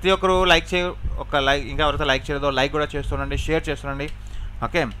ఫ్రెండ్స్ ప్రతి ఒక్కరు ఇంకా ఎవరైతే లైక్ చేయలేదో లైక్ కూడా చేస్తుండండి, share చేస్తుండండి.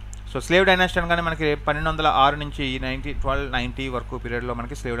 Okay, so slave dynasty అనగానే మనకి 1206 నుంచి 1290 వరకు పీరియడ్లో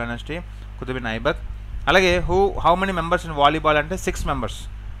మనకి స్లేవ్ డైనాసిటీ, కుతుబిన్ ఐబక్. అలాగే how many members in volleyball అంటే 6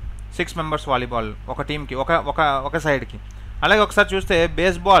 మెంబర్స్ వాలీబాల్ ఒక టీంకి, ఒక సైడ్కి. అలాగే ఒకసారి చూస్తే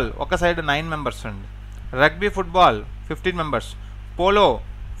బేస్బాల్ ఒక సైడ్ 9 మెంబర్స్ అండి. Rugby football 15 members. Polo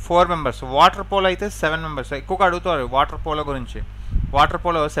 4 members. Water polo అయితే 7 మెంబర్స్. ఎక్కువగా అడుగుతారు వాటర్ పోలో గురించి. Water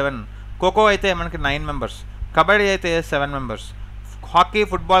polo 7. ఖోఖో అయితే మనకి 9 మెంబర్స్. కబడ్డీ అయితే 7 మెంబర్స్. హాకీ,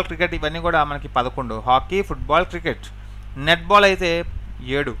 ఫుట్బాల్, క్రికెట్ ఇవన్నీ కూడా మనకి 11. Hockey, football, cricket. నెట్బాల్ అయితే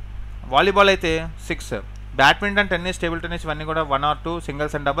 7. వాలీబాల్ అయితే 6. బ్యాడ్మింటన్, టెన్నిస్, టేబుల్ టెన్నిస్ ఇవన్నీ కూడా 1 or 2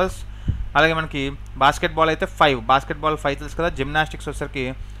 సింగిల్స్ అండ్ డబుల్స్. అలాగే మనకి బాస్కెట్బాల్ అయితే 5, బాస్కెట్బాల్ 5 తెలుసు కదా. జిమ్నాస్టిక్స్ వచ్చేసరికి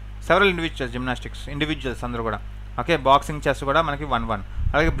సెవరల్ ఇండివిజువల్స్ అందరూ కూడా. ఓకే, బాక్సింగ్, చెస్ కూడా మనకి 1.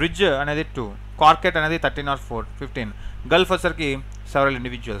 అలాగే బ్రిడ్జ్ అనేది 2, కార్కెట్ అనేది 13 or 15. గల్ఫ్ వచ్చేసరికి సెవరల్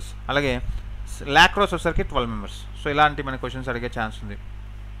ఇండివిజువల్స్. అలాగే లాక్రోస్ వచ్చేసరికి 12 members. సో ఇలాంటి మన క్వశ్చన్స్ అడిగే ఛాన్స్ ఉంది.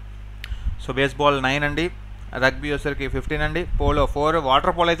 సో బేస్బాల్ 9 అండి, రగ్బీ వచ్చేసరికి 15 అండి, పోలో 4,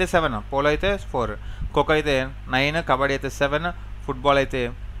 వాటర్ పోలో అయితే 7, పోలో అయితే 4, ఖోఖో అయితే 9, కబడ్డీ అయితే 7, ఫుట్బాల్ అయితే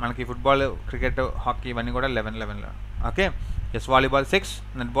మనకి ఫుట్బాల్, క్రికెట్, హాకీ ఇవన్నీ కూడా 11. Okay, yes, volleyball 6,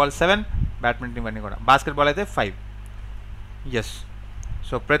 netball 7, badminton ఇవన్నీ కూడా. బాస్కెట్బాల్ అయితే 5. ఎస్,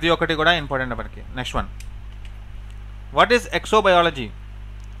 సో ప్రతి ఒక్కటి కూడా ఇంపార్టెంట్ మనకి. Next one, what is ఎక్సోబయాలజీ?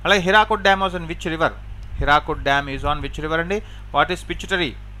 అలాగే Hirakud dam was on which river? Hirakud dam is on which river అండి? What is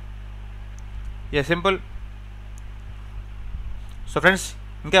pituitary? A simple. So friends,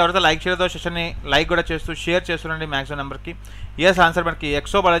 ఇంకా ఎవరైతే లైక్ చేయలేదో సెషన్ని లైక్ కూడా చేస్తూ షేర్ చేస్తుండండి మ్యాక్సిమం నెంబర్కి. ఎస్, ఆన్సర్ మనకి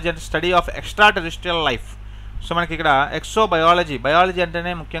ఎక్సోబయాలజీ అంటే study of extra terrestrial life. So మనకి ఇక్కడ ఎక్సోబయాలజీ, బయాలజీ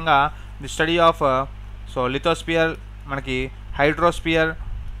అంటేనే ముఖ్యంగా the study of so lithosphere, మనకి హైడ్రోస్పియర్,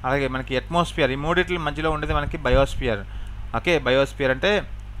 అలాగే మనకి అట్మాస్ఫియర్, ఈ మూడిట్ల మధ్యలో ఉండేది మనకి బయోస్పియర్. ఓకే, బయోస్పియర్ అంటే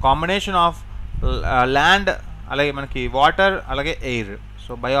కాంబినేషన్ ఆఫ్ ల్యాండ్, అలాగే మనకి వాటర్, అలాగే ఎయిర్.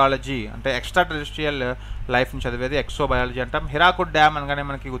 సో బయాలజీ అంటే ఎక్స్ట్రా టెరిస్ట్రియల్ లైఫ్ని చదివేది ఎక్సోబయాలజీ అంటాం. హిరాకుడ్ డ్యామ్ అనగానే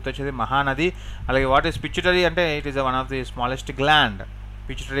మనకి గుర్తొచ్చేది మహానది. అలాగే వాట్ ఈస్ పిచ్యుటరీ అంటే it is one of the smallest gland,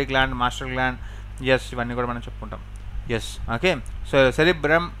 pituitary gland, master gland. Yes, ఇవన్నీ కూడా మనం చెప్పుకుంటాం. Yes, okay. So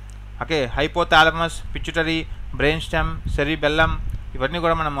cerebrum, okay, hypothalamus, pituitary, brain stem, cerebellum ఇవన్నీ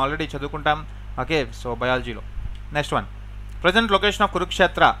కూడా మనం ఆల్రెడీ చదువుకుంటాం. Okay, so బయాలజీలో. Next one, present location of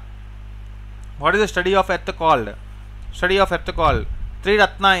Kurukshetra. What is the study of earth called? Study of earth called.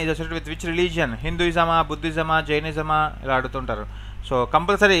 Triratna is associated with which religion? హిందూయిజమా, బుద్ధిజమా, జైనిజమా ఇలా అడుగుతుంటారు. So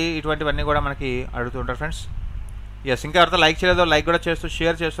compulsory ఇటువంటివన్నీ కూడా మనకి అడుగుతుంటారు ఫ్రెండ్స్. ఎస్, ఇంకా ఎవరితో లైక్ చేయలేదో లైక్ కూడా చేస్తూ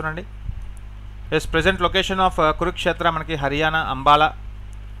share చేస్తుండండి. Yes, present location of Kurukshetra మనకి హర్యానా, అంబాలా.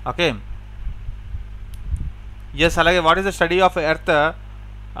 Okay, yes. అలాగే what is the study of earth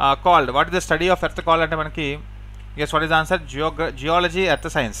called? What is the study of earth called అంటే మనకి yes, what is the answer? Geology, earth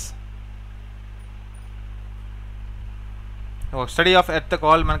science. Study of earth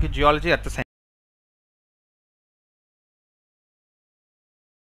call మనకి geology, earth science.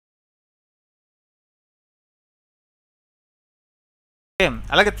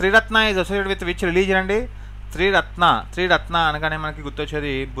 అలాగే Triratna is associated with which religion అండి? త్రిరత్న అనగానే మనకి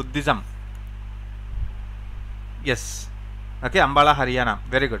గుర్తొచ్చేది Buddhism. Yes, okay, Ambala, Haryana.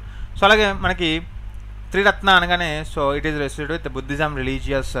 Very good. So అలాగే మనకి త్రిరత్న అనగానే so it is associated with Buddhism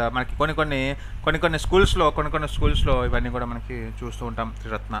religious. మనకి కొన్ని స్కూల్స్లో ఇవన్నీ కూడా మనకి చూస్తూ ఉంటాం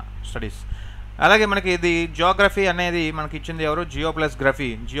త్రిరత్న స్టడీస్. అలాగే మనకి ఇది జియోగ్రఫీ అనేది మనకి ఇచ్చింది ఎవరు? జియో ప్లస్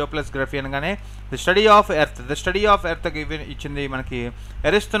గ్రఫీ అనగానే ది స్టడీ ఆఫ్ ఎర్త్ ఇచ్చింది మనకి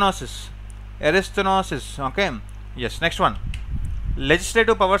ఎరిస్తనోసిస్. Okay, yes. Next one,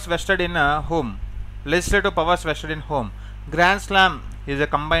 legislative powers vested in home. Grand slam is a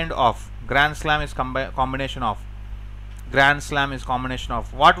combined of. Grand Slam is combination of.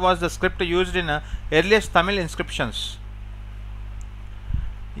 What was the script used in earliest Tamil inscriptions?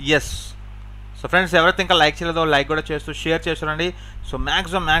 Yes. So friends, everything like cheyaledo like kuda chestu share chestunandi. So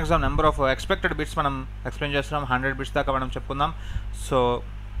maximum number of expected bits manam explain chestunnam. 100 bits daaka manam cheppukundam. So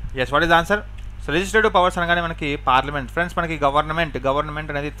yes, what is the answer? So legislative powers అనగానే మనకి parliament. Friends, మనకి government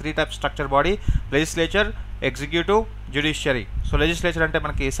అనేది 3 types structure body: legislature, executive, judiciary. So legislature అంటే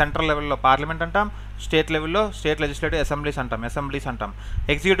మనకి central లెవెల్లో parliament అంటాం, state లెవెల్లో state legislative assemblies అంటాం.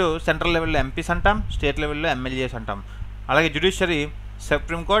 ఎగ్జిక్యూటివ్ సెంట్రల్ లెవెల్లో ఎంపీస్ అంటాం, స్టేట్ లెవెల్లో ఎమ్మెల్యేస్ అంటాం. అలాగే judiciary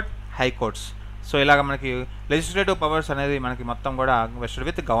supreme court, high courts. So ఇలాగ మనకి లెజిస్లేటివ్ పవర్స్ అనేది మనకి మొత్తం కూడా వెస్టెడ్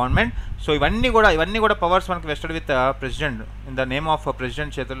విత్ గవర్నమెంట్. సో ఇవన్నీ కూడా పవర్స్ మనకి vested with president, in the name of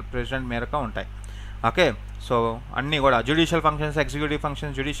president మేరకు ఉంటాయి. ఓకే, సో అన్నీ కూడా judicial functions, executive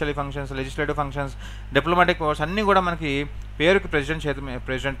functions, judiciary functions, legislative functions, diplomatic powers అన్నీ కూడా మనకి పేరుకి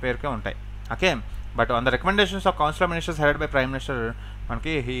ప్రెసిడెంట్ పేరుకే ఉంటాయి. Okay, but on the recommendations of council of ministers headed by prime minister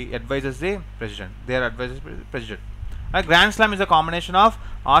మనకి he advises the president. President. Grand slam is a combination of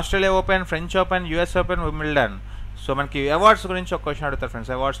Australia open, French open, US open, Wimbledon. So మనకి awards గురించి ఒక question అడుగుతారు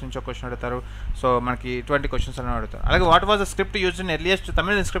friends, awards నుంచి ఒక question అడుగుతారు. So మనకి 20 questions అని అడుగుతారు. అలాగే what was the script used in earliest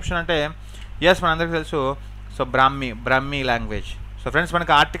Tamil inscription అంటే ఎస్, మనందరికీ తెలుసు. సో బ్రాహ్మీ లాంగ్వేజ్. సో ఫ్రెండ్స్,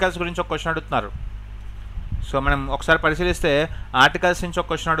 మనకి ఆర్టికల్స్ గురించి ఒక క్వశ్చన్ అడుగుతున్నారు. సో మనం ఒకసారి పరిశీలిస్తే ఆర్టికల్స్ నుంచి ఒక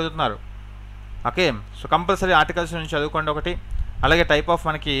క్వశ్చన్ అడుగుతున్నారు. ఓకే, సో కంపల్సరీ ఆర్టికల్స్ నుంచి చదువుకోండి ఒకటి. అలాగే టైప్ ఆఫ్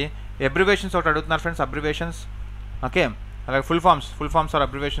మనకి అబ్రివేషన్స్ ఒకటి అడుగుతున్నారు ఫ్రెండ్స్, అబ్రివేషన్స్. ఓకే, అలాగే ఫుల్ ఫామ్స్ ఆర్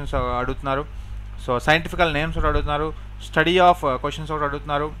అబ్రివేషన్స్ అడుగుతున్నారు. సో సైంటిఫికల్ నేమ్స్ ఒకటి అడుగుతున్నారు. స్టడీ ఆఫ్ క్వశ్చన్స్ ఒకటి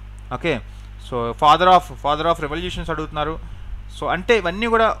అడుగుతున్నారు. Okay, so father of revolutions అడుగుతున్నారు. సో అంటే ఇవన్నీ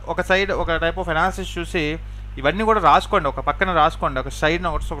కూడా ఒక సైడ్ ఒక టైప్ ఆఫ్ అనాలిసిస్ చూసి ఇవన్నీ కూడా రాసుకోండి, ఒక పక్కన రాసుకోండి, ఒక సైడ్న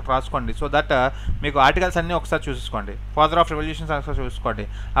ఒకటి రాసుకోండి. సో దట్ మీకు ఆర్టికల్స్ అన్నీ ఒకసారి చూసుకోండి, ఫాదర్ ఆఫ్ రెవల్యూషన్స్ ఒకసారి చూసుకోండి,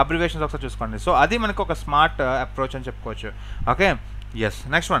 అబ్రివేషన్స్ ఒకసారి చూసుకోండి. సో అది మనకు ఒక స్మార్ట్ అప్రోచ్ అని చెప్పుకోవచ్చు. Okay, yes.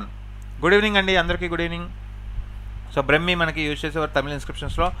 Next one, good evening అండి అందరికీ, గుడ్ ఈవినింగ్. సో బ్రహ్మి మనకి యూజ్ చేసేవారు తమిళ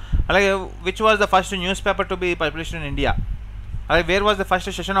ఇన్స్క్రిప్షన్స్లో. అలాగే which was the first news paper to be published in India. అలాగే where was the first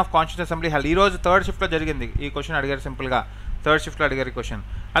session of constitution assembly held. ఈరోజు third షిఫ్ట్లో జరిగింది. ఈ క్వశ్చన్ అడిగారు సింపుల్గా, థర్డ్ షిఫ్ట్లో అడిగారు ఈ క్వశ్చన్.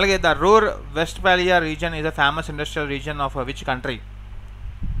 అలాగే the రూర్ Westfalia reason is a famous industrial reason of which country.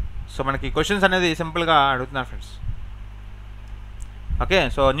 So మనకి క్వశ్చన్స్ అనేది సింపుల్గా అడుగుతున్నారు friends. Okay,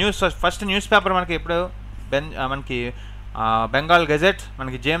 so first news paper మనకి ఎప్పుడు మనకి బెంగాల్ గెజెట్,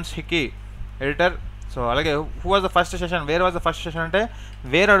 మనకి జేమ్స్ హిక్కీ ఎడిటర్. సో అలాగే who was the first session, where was the first session అంటే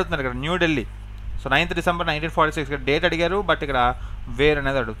వేర్ అడుగుతున్నారు ఇక్కడ, న్యూఢిల్లీ. సో 9th December 1946 ఇక్కడ డేట్ అడిగారు, బట్ ఇక్కడ వేర్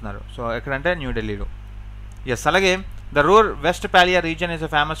అనేది అడుగుతున్నారు. సో ఎక్కడంటే న్యూఢిల్లీలో. ఎస్. అలాగే the రూర్ Westfalia reason is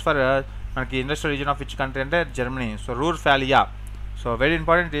famous for మనకి industrial reason of which country అంటే Germany. So రూర్ఫాలియా, so very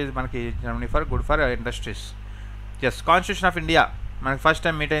important is మనకి Germany for good for industries. Yes. Constitution of India మనకి ఫస్ట్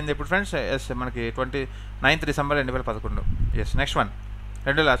టైం మీట్ అయింది ఇప్పుడు friends. Yes, మనకి 29th December 2011. Yes. Next one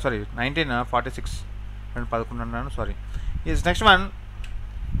 1946 2011 అన్నాను, sorry. Yes. Next one,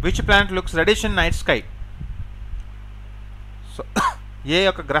 which planet looks reddish in night sky. So ఏ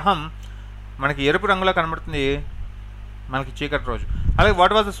యొక్క గ్రహం మనకి ఎరుపు రంగులో కనబడుతుంది మనకి చీకటి రోజు. అలాగే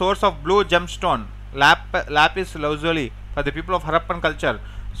what was the source of blue gem stone lapis లౌజోలీ for the people of Harappan culture.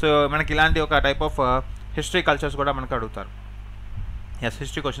 So మనకి ఇలాంటి ఒక టైప్ ఆఫ్ హిస్టరీ కల్చర్స్ కూడా మనకు అడుగుతారు. ఎస్,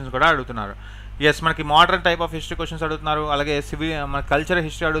 హిస్టరీ క్వశ్చన్స్ కూడా అడుగుతున్నారు. ఎస్, మనకి modern type of history questions అడుగుతున్నారు. అలాగే మన కల్చర్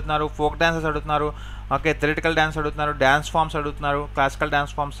హిస్టరీ అడుగుతున్నారు, ఫోక్ డాన్సెస్ అడుగుతున్నారు, ఓకే, థియరిటికల్ డ్యాన్స్ అడుగుతున్నారు, డ్యాన్స్ ఫామ్స్ అడుగుతున్నారు, classical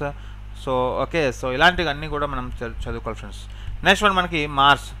dance forms. So okay, so ఇలాంటివన్నీ కూడా మనం చదువుకోవాలి ఫ్రెండ్స్. నెక్స్ట్ వన్ మనకి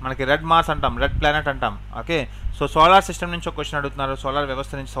మార్స్, మనకి రెడ్ మార్స్ అంటాం, రెడ్ ప్లానెట్ అంటాం. ఓకే, సో సోలార్ సిస్టమ్ నుంచి ఒక క్వశ్చన్ అడుగుతున్నారు, సోలార్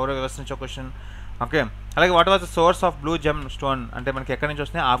వ్యవస్థ నుంచి, సౌర వ్యవస్థ నుంచి ఒక క్వశ్చన్. ఓకే, అలాగే what was the source of blue gem stone అంటే మనకి ఎక్కడి నుంచి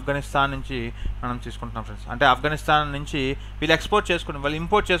వస్తున్నాయి, ఆఫ్ఘనిస్తాన్ నుంచి మనం తీసుకుంటున్నాం ఫ్రెండ్స్. అంటే ఆఫ్ఘనిస్తాన్ నుంచి వీళ్ళు వాళ్ళు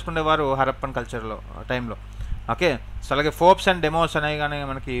ఇంపోర్ట్ చేసుకునేవారు హరప్పన్ కల్చర్లో టైంలో. ఓకే, సో అలాగే ఫోర్బ్స్ అండ్ డెమోస్ అనేవి కానీ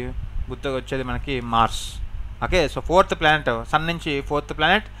మనకి గుర్తుకు వచ్చేది మనకి Mars. Okay, so 4th planet, sun నుంచి 4th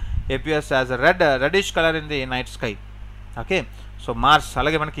planet APS as reddish colour in the night sky. Okay, so Mars.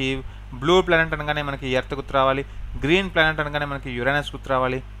 అలాగే మనకి బ్లూ ప్లానెట్ అనగానే మనకి ఎర్త్ గుర్తు రావాలి, గ్రీన్ ప్లానెట్ అనగానే మనకి యురేనస్ గుర్తు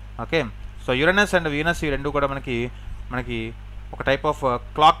రావాలి. Okay, so Uranus and Venus ఈ రెండు కూడా మనకి ఒక టైప్ ఆఫ్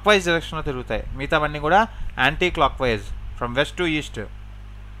క్లాక్ వైజ్ డైరెక్షన్లో తిరుగుతాయి, మిగతావన్నీ కూడా anti clock wise from west to east.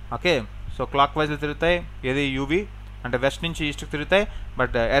 Okay, so clock వైజ్లో తిరుగుతాయి. ఏది యూవి అంటే వెస్ట్ నుంచి ఈస్ట్కి తిరుగుతాయి,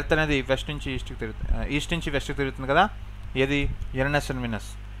 బట్ ఎర్త్ అనేది వెస్ట్ నుంచి ఈస్ట్కి తిరుగుతాయి, ఈస్ట్ నుంచి వెస్ట్కి తిరుగుతుంది కదా. ఏది Uranus and Venus.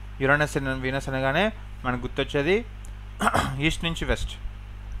 Uranus and Venus అనగానే మనకు గుర్తొచ్చేది ఈస్ట్ నుంచి వెస్ట్,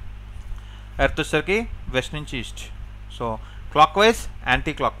 ఎర్త్ వచ్చేసరికి వెస్ట్ నుంచి east. So clock wise,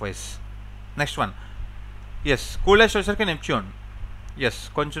 anti clock wise. Next one, yes, coolest వచ్చేసరికి నెప్ట్యూన్. ఎస్,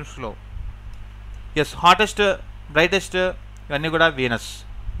 కొంచెం స్లో. ఎస్, హాటెస్ట్, బ్రైటెస్ట్ ఇవన్నీ కూడా వీనస్.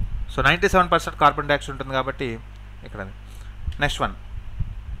 సో 97% కార్బన్ డైఆక్సైడ్ ఉంటుంది కాబట్టి ఇక్కడ. నెక్స్ట్ వన్,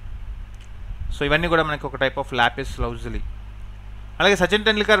 సో ఇవన్నీ కూడా మనకి ఒక టైప్ ఆఫ్ లాపిస్ లౌజులీ. అలాగే సచిన్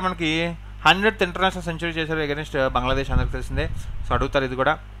టెండూల్కర్ మనకి 100th ఇంటర్నేషనల్ సెంచరీ చేశారు అగెన్స్ట్ బంగ్లాదేశ్, అందరికి తెలిసిందే. సో అడుగుతారు ఇది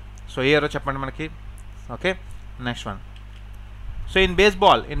కూడా. సో ఏ ఇయరో చెప్పండి మనకి. Okay, next one, so in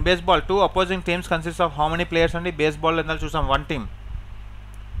baseball 2 opposing teams consist of how many players అండి. బేస్బాల్ ఎందుకు చూసాం 1 team,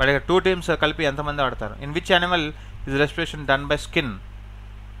 బట్ ఇక్కడ 2 teams కలిపి ఎంతమంది ఆడతారు. In which animal is respiration done by skin.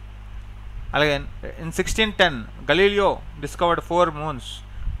 అలాగే in 1610 Galileo discovered 4 moons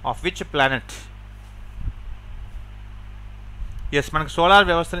of which planet. Yes, మనకి solar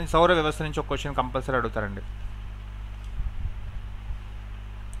వ్యవస్థ నుంచి, సౌర వ్యవస్థ నుంచి ఒక క్వశ్చన్ కంపల్సరీ అడుగుతారండి.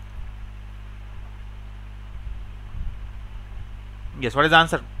 Yes, what is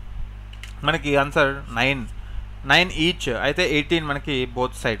answer? మనకి ఆన్సర్ 9 ఈచ్ అయితే 18 మనకి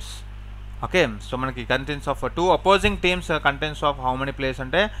బోత్ సైడ్స్. ఓకే, సో మనకి contents of 2 opposing teams contents of how many players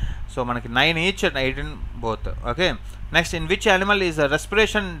అంటే సో మనకి 9 each 18 both. Okay, next in which animal is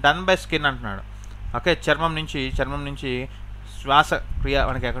respiration done by skin అంటున్నాడు. Okay, చర్మం నుంచి శ్వాస క్రియ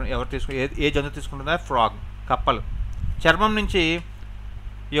మనకి ఎవరు ఏ జంతువు తీసుకుంటుందో, ఫ్రాగ్, కప్పలు. చర్మం నుంచి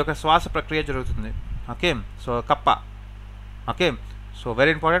ఈ యొక్క శ్వాస ప్రక్రియ జరుగుతుంది. ఓకే, సో కప్ప. Okay, so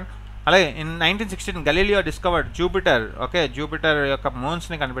very important. అలాగే in 1916 Galileo discovered Jupiter. Okay, Jupiter యొక్క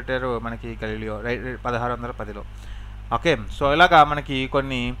మూన్స్ని కనిపెట్టారు మనకి గలీలియో 1610లో. ఓకే, సో ఇలాగా మనకి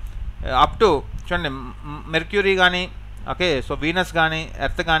కొన్ని అప్ టు చూడండి, మెర్క్యూరీ కానీ, ఓకే, సో వీనస్ కానీ,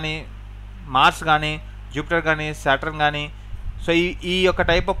 ఎర్త్ కానీ, మార్స్ కానీ, జూపిటర్ కానీ, సాటర్న్ కానీ, సో ఈ యొక్క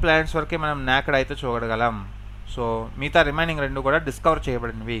టైప్ ఆఫ్ ప్లానెట్స్ వరకే మనం నాకడ్ అయితే చూడగలం. సో మిగతా రిమైనింగ్ 2 కూడా డిస్కవర్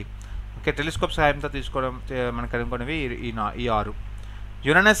చేయబడినవి. ఓకే, టెలిస్కోప్ సహాయంతో తీసుకోవడం మనకి కనుక్కునేవి ఈ 6.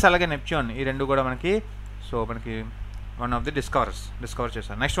 యురేనస్ అలాగే నెప్ట్యూన్ ఈ 2 కూడా మనకి సో మనకి వన్ ఆఫ్ ది డిస్కవర్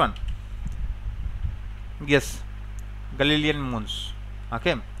చేశారు. Next one, yes, గలీలియన్ moons.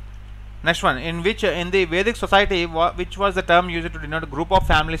 Okay, next one, in the Vedic society which was the term used to denote group of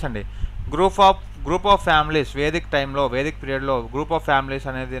families అండి. గ్రూప్ ఆఫ్ ఫ్యామిలీస్ వేదిక్ టైంలో, Vedic పీరియడ్లో group of families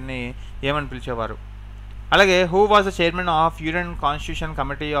అనేది ఏమని పిలిచేవారు. అలాగే who was the chairman of union constitution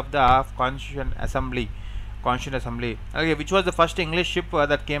committee of the constitution assembly. అలాగే which was the first English ship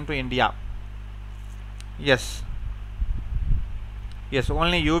that came to India. Yes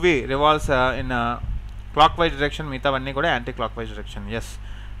only UV revolves in clock wise direction, మిగతావన్నీ కూడా anti clock wise direction. Yes,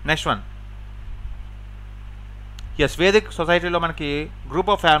 next one, yes, Vedic సొసైటీలో మనకి group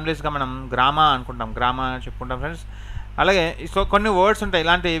of ఫ్యామిలీస్గా మనం గ్రామా చెప్పుకుంటాం friends. అలాగే so కొన్ని words ఉంటాయి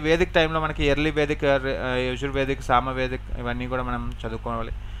ఇలాంటి వేదిక్ టైంలో మనకి ఎర్లీ వేదిక్, యజుర్వేదిక్, సామవేదిక్ ఇవన్నీ కూడా మనం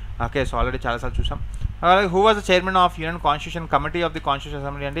చదువుకోవాలి. ఓకే, సో ఆల్రెడీ చాలాసార్లు చూసాం. అలాగే who was the chairman of union constitution committee of the constitution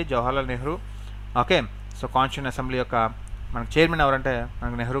assembly అండి, Jawaharlal Nehru. Okay, so constitution assembly యొక్క మనకి చైర్మన్ ఎవరంటే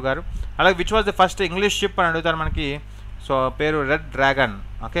మనకి నెహ్రూ గారు. అలాగే which was the first English ship అని అడుగుతారు మనకి. సో పేరు red dragon.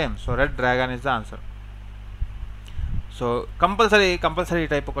 Okay, so red dragon is the answer. So compulsory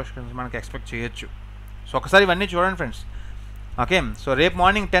type of questions మనకి ఎక్స్పెక్ట్ చేయొచ్చు. సో ఒకసారి ఇవన్నీ చూడండి ఫ్రెండ్స్. ఓకే, సో రేపు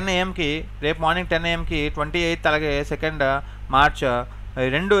మార్నింగ్ 10 AM కి 28th అలాగే 2nd మార్చ్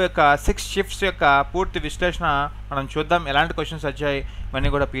 2 యొక్క 6 షిఫ్ట్స్ యొక్క పూర్తి విశ్లేషణ మనం చూద్దాం. ఎలాంటి క్వశ్చన్స్ వచ్చాయి ఇవన్నీ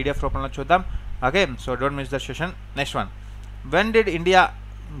కూడా PDF రూపంలో చూద్దాం. Okay, so don't miss the session. Next one, when did India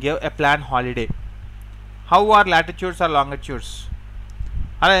give a plan holiday. How are latitudes are longitudes.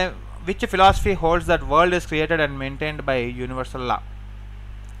 అలాగే which philosophy holds that world is created and maintained by universal law.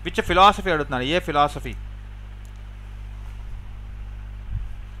 Which philosophy అడుగుతున్నారు, ఏ philosophy.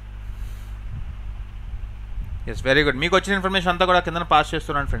 Yes, very good. మీకు వచ్చిన information అంతా కూడా కింద pass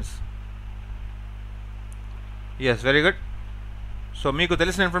చేస్తున్నాను friends. Yes, very good. So మీకు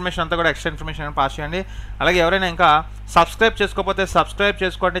తెలిసిన ఇన్ఫర్మేషన్ అంతా కూడా ఎక్స్ట్రా ఇన్ఫర్మేషన్ పాస్ చేయండి. అలాగే ఎవరైనా ఇంకా సబ్స్క్రైబ్ చేసుకోకపోతే సబ్స్క్రైబ్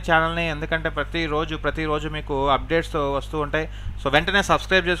చేసుకోండి ఛానల్ని, ఎందుకంటే ప్రతిరోజు మీకు అప్డేట్స్ వస్తూ ఉంటాయి. సో వెంటనే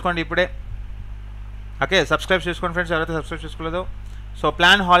సబ్స్క్రైబ్ చేసుకోండి ఇప్పుడే. ఓకే, సబ్స్క్రైబ్ చేసుకోండి ఫ్రెండ్స్ ఎవరైతే సబ్స్క్రైబ్ చేసుకోలేదో. సో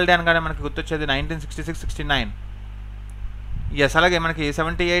ప్లాన్ హాలిడే అనగానే మనకి గుర్తొచ్చేది 1966-69. ఎస్, అలాగే మనకి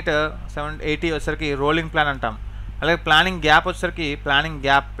 78, 80 వచ్చేసరికి రోలింగ్ ప్లాన్ అంటాం. అలాగే ప్లానింగ్ గ్యాప్ వచ్చేసరికి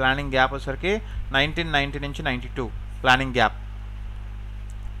 1990 నుంచి 92 planning gap.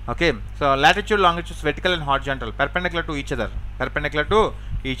 Okay, so latitude longitudes vertical and horizontal, perpendicular to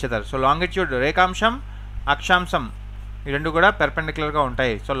each other. So longitude రేఖాంశం, అక్షాంశం ఈ 2 కూడా పెర్పెండిక్యులర్గా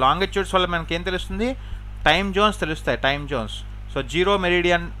ఉంటాయి. సో లాంగిట్యూడ్స్ వల్ల మనకి ఏం తెలుస్తుంది, టైమ్ జోన్స్ తెలుస్తాయి, టైమ్ జోన్స్. సో 0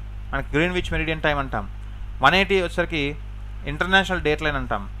 మెరిడియన్ మనకి గ్రీన్విచ్ మెరిడియన్ టైం అంటాం. 180 వచ్చేసరికి ఇంటర్నేషనల్ డేట్ లైన్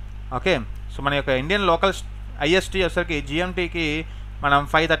అంటాం. ఓకే, సో మన యొక్క ఇండియన్ లోకల్ IST వచ్చేసరికి GMTకి మనం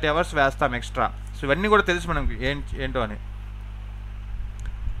 530 hours వేస్తాం ఎక్స్ట్రా. సో ఇవన్నీ కూడా తెలుసు మనకి ఏంటో అని.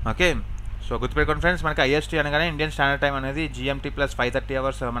 ఓకే, సో గుర్తుపెట్టుకోండి ఫ్రెండ్స్, మనకి IST అనగానే ఇండియన్ స్టాండర్డ్ టైం అనేది GMT + 530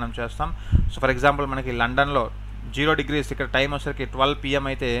 hours మనం చేస్తాం. సో ఫర్ ఎగ్జాంపుల్ మనకి లండన్లో 0 degrees ఇక్కడ టైం వచ్చేసరికి 12 PM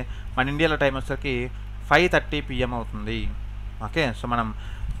అయితే మన ఇండియాలో టైం వచ్చేసరికి 5:30 PM అవుతుంది. ఓకే, సో మనం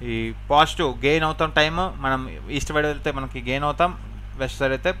ఈ పాజిటివ్ గెయిన్ అవుతాం టైమ్, మనం ఈస్ట్ వైడ్ వెళ్తే మనకి గెయిన్ అవుతాం, వెస్ట్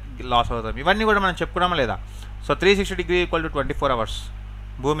సైడ్ అయితే లాస్ అవుతాం. ఇవన్నీ కూడా మనం చెప్పుకున్నామా లేదా. So 360 degrees = 24 hours.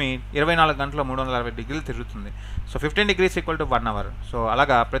 భూమి 24 గంటలు 360 degrees తిరుగుతుంది. So 15 degrees = 1 hour. సో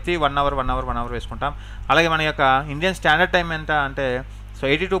అలాగా ప్రతి 1 hour వేసుకుంటాం. అలాగే మన యొక్క ఇండియన్ స్టాండర్డ్ టైం ఎంత అంటే so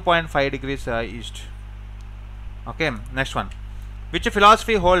 82.5 degrees east. Okay, next one, which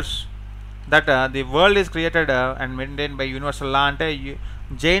philosophy holds that the world is created and maintain by universal law అంటే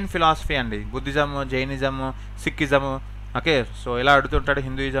జైన్ ఫిలాసఫీ అండి. Buddhism, Jainism, Sikhism. Okay, so ఇలా అడుగుతుంటాడు,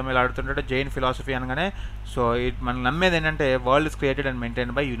 హిందూయిజం ఇలా అడుగుతుంటాడు. జైన్ ఫిలాసఫీ అనగానే సో మనం నమ్మేది ఏంటంటే world is created and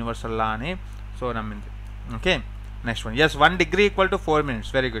maintained by universal law అని so నమ్మింది. Okay, next one, yes, 1 degree = 4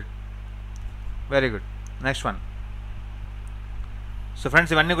 minutes. Very good. Next one, so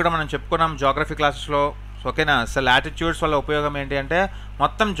friends ఇవన్నీ కూడా మనం చెప్పుకున్నాం జాగ్రఫీ క్లాసెస్లో. ఓకేనా. సో లాటిట్యూడ్స్ వల్ల ఉపయోగం ఏంటి అంటే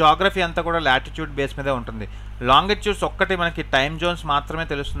మొత్తం జాగ్రఫీ అంతా కూడా లాటిట్యూడ్ బేస్ మీదే ఉంటుంది. లాంగిట్యూడ్స్ ఒక్కటి మనకి టైమ్ జోన్స్ మాత్రమే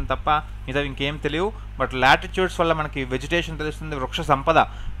తెలుస్తుంది తప్ప మిగతా ఇంకేం తెలియవు. బట్ లాటిట్యూడ్స్ వల్ల మనకి వెజిటేషన్ తెలుస్తుంది, వృక్ష సంపద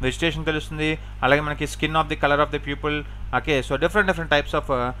వెజిటేషన్ తెలుస్తుంది, అలాగే మనకి skin of the colour of the people. Okay, so different types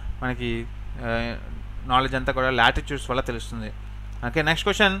of మనకి నాలెడ్జ్ అంతా కూడా లాటిట్యూడ్స్ వల్ల తెలుస్తుంది. Okay, next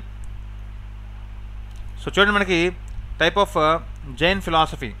question. సో చూడండి మనకి type of Jain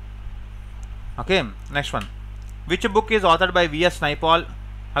philosophy. Okay, next one, which book is authored by VS Naipaul.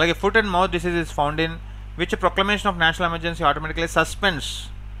 అలాగే foot and mouth disease is found in which proclamation of national emergency automatically suspends.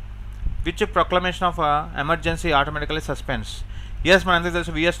 Which proclamation of emergency automatically suspends. Yes మనందరికీ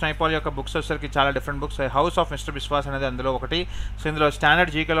తెలుసు VS Naipaul యొక్క books వచ్చేసరికి చాలా different books. House of mister Biswas అనేది అందులో ఒకటి. So ఇందులో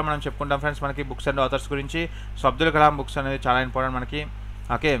స్టాండర్డ్ జీకేలో మనం చెప్పుకుంటాం ఫ్రెండ్స్ మనకి బుక్స్ అండ్ ఆథర్స్ గురించి. సో అబ్దుల్ కలాం బుక్స్ అనేది చాలా ఇంపార్టెంట్ మనకి.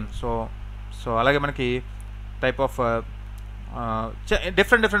 ఓకే, సో అలాగే మనకి type of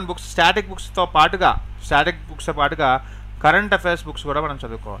different books, static బుక్స్తో పాటుగా కరెంట్ అఫైర్స్ బుక్స్ కూడా మనం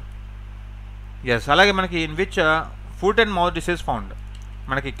చదువుకోవాలి. ఎస్, అలాగే మనకి in which foot and mouth disease found,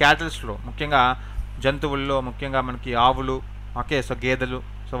 మనకి క్యాటిల్స్లో ముఖ్యంగా జంతువుల్లో ముఖ్యంగా మనకి ఆవులు, ఓకే, సో గేదెలు,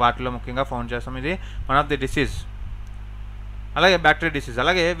 సో వాటిలో ముఖ్యంగా ఫౌండ్ చేస్తాం. ఇది వన్ ఆఫ్ ది డిసీజ్. అలాగే బ్యాక్టీరియా డిసీజ్.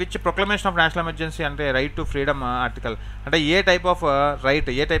 అలాగే which proclamation of national emergency అంటే రైట్ టు ఫ్రీడమ్ ఆర్టికల్, అంటే ఏ టైప్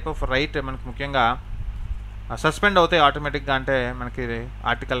ఆఫ్ రైట్ మనకి ముఖ్యంగా సస్పెండ్ అవుతాయి ఆటోమేటిక్గా అంటే మనకి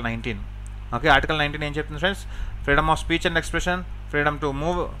ఆర్టికల్ 19. ఓకే, ఆర్టికల్ 19 ఏం చెప్తుంది friends? Freedom of speech and expression, freedom to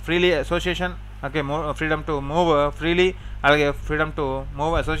move freely association, okay, freedom to move freely, అలాగే ఫ్రీడమ్ టు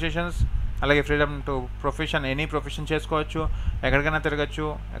మూవ్ అసోసియేషన్స్, అలాగే freedom to profession, any profession చేసుకోవచ్చు, ఎక్కడికైనా తిరగచ్చు,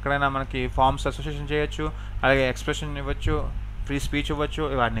 ఎక్కడైనా మనకి ఫార్మ్స్ అసోసియేషన్ చేయొచ్చు, అలాగే ఎక్స్ప్రెషన్ ఇవ్వచ్చు, ఫ్రీ స్పీచ్ ఇవ్వచ్చు,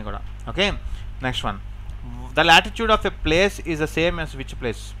 ఇవన్నీ కూడా. Okay, next one, the latitude of a place is the same as which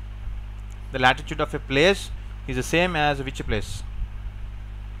place. The latitude of a place is the same as which place.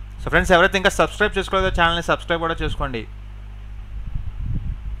 So friends, ఎవరైతే ఇంకా subscribe చేసుకోలేదో ఛానల్ని subscribe కూడా చేసుకోండి.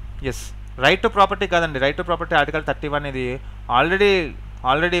 Yes, right to property కాదండి, right to property article 31 ఇది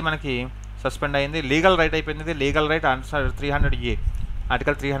already మనకి suspend అయింది. Legal right అయిపోయింది. ఇది legal right answer 300A,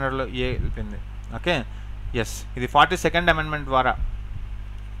 article 300లో ఏ అయిపోయింది. ఓకే, ఎస్, ఇది 42nd అమెండ్మెంట్ ద్వారా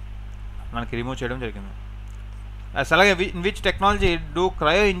మనకి రిమూవ్ చేయడం జరిగింది. అలాగే in which technology do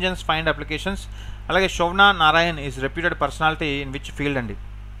cryo engines find applications. అలాగే Shobhana Narayan is reputed personality in which field అండి.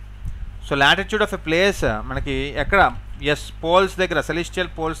 So latitude of a place మనకి ఎక్కడ? ఎస్, పోల్స్ దగ్గర, సెలిస్టియల్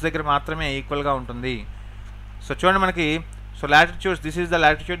పోల్స్ దగ్గర మాత్రమే ఈక్వల్గా ఉంటుంది. సో చూడండి మనకి, so latitudes, this is the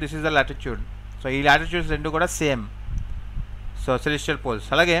latitude, so ఈ లాటిట్యూడ్స్ రెండు కూడా సేమ్. So celestial poles.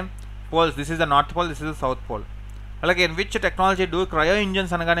 అలాగే poles, this is the north pole, this is the south pole. అలాగే in which technology do cryo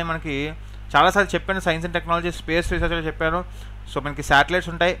engines అనగానే మనకి చాలాసార్లు చెప్పాను, సైన్స్ అండ్ టెక్నాలజీ స్పేస్ రీసెర్చ్లో చెప్పాను. సో మనకి శాటిలైట్స్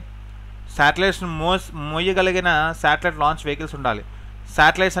ఉంటాయి, శాటిలైట్స్ను మోయగలిగిన శాటిలైట్ లాంచ్ వెహికల్స్ ఉండాలి.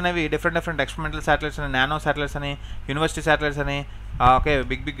 శాటిలైట్స్ అనేవి డిఫరెంట్ ఎక్స్పెరిమెంటల్ శాటిలైట్స్ అని, నానో శాటిలైట్స్ అని, యూనివర్సిటీ శాటిలైట్స్ అని, ఓకే,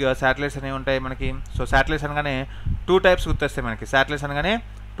 బిగ్ శాటిలైట్స్ అనేవి ఉంటాయి మనకి. సో శాటిలైట్స్ అనగానే 2 టైప్స్ గుర్తొస్తాయి మనకి. శాటిలైట్స్ అనగానే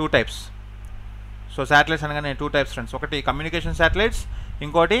 2 టైప్స్. సో శాటిలైట్స్ అనగానే 2 టైప్స్ ఫ్రెండ్స్. ఒకటి కమ్యూనికేషన్ శాటిలైట్స్,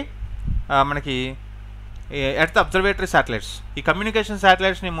 ఇంకోటి మనకి ఎర్త్ అబ్జర్వేటరీ శాటిలైట్స్. ఈ కమ్యూనికేషన్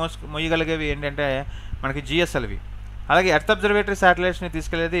శాటిలైట్స్ని మోయగలిగేవి ఏంటంటే మనకి GSLV. అలాగే earth observatory శాటిలైట్స్ని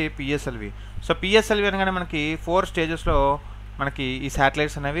తీసుకెళ్లేది PSLV. So PSLV అనగానే మనకి 4 స్టేజెస్లో మనకి ఈ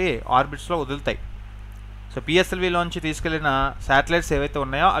శాటిలైట్స్ అనేవి ఆర్బిట్స్లో వదులుతాయి. సో PSLVలోంచి తీసుకెళ్లిన శాటిలైట్స్ ఏవైతే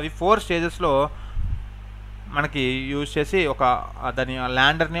ఉన్నాయో అవి 4 స్టేజెస్లో మనకి యూజ్ చేసి దాని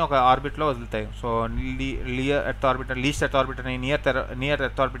ల్యాండర్ని ఒక ఆర్బిట్లో వదులుతాయి. So Lear earth orbit, least earth orbit అని, నియర్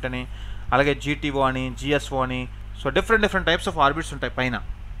ఎర్త్ ఆర్బిట్ అని, అలాగే GTO అని, GSO అని. So different types of orbits ఉంటాయి పైన.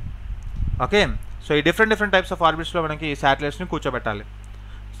 ఓకే, సో ఈ డిఫరెంట్ టైప్స్ ఆఫ్ ఆర్బిట్స్లో మనకి శాటిలైట్స్ని కూర్చోబెట్టాలి.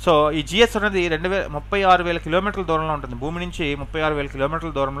 సో ఈ GS అనేది 36,000 కిలోమీటర్ల దూరంలో ఉంటుంది. భూమి నుంచి 36,000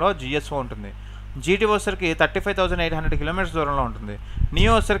 కిలోమీటర్ల దూరంలో GSO ఉంటుంది. GTO వచ్చరికి 35,800 కిలోమీటర్స్ దూరంలో ఉంటుంది.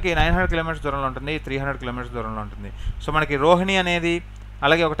 నియో వచ్చరికి 900 కిలోమీటర్స్ దూరంలో ఉంటుంది, 300 కిలోమీటర్స్ దూరంలో ఉంటుంది. సో మనకి రోహిణి అనేది,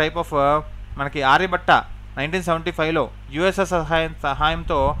 అలాగే ఒక టైప్ ఆఫ్ మనకి ఆర్యభట్ట 1975లో USS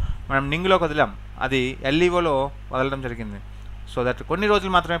సహాయంతో మనం నింగ్లోకి వదిలాం. అది LEOలో వదలడం జరిగింది. సో దట్ కొన్ని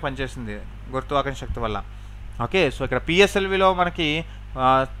రోజులు మాత్రమే పనిచేసింది గురుత్వాకర్షణ శక్తి వల్ల. ఓకే, సో ఇక్కడ PSLVలో మనకి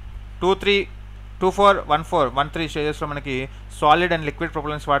 2, 4, 13 స్టేజెస్లో మనకి సాలిడ్ అండ్ లిక్విడ్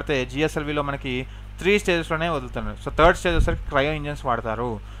ప్రొపలెన్స్ వాడితే GSLVలో మనకి 3 స్టేజెస్లోనే వదులుతున్నారు. సో 3rd స్టేజ్ వచ్చరికి క్రయో ఇంజన్స్ వాడతారు.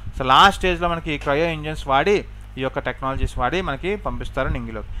 సో లాస్ట్ స్టేజ్లో మనకి క్రయో ఇంజన్స్ వాడి ఈ యొక్క టెక్నాలజీస్ వాడి మనకి పంపిస్తారు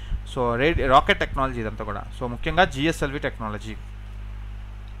నింగిలోకి. సో రాకెట్ టెక్నాలజీ ఇదంతా కూడా. సో ముఖ్యంగా GSLV టెక్నాలజీ.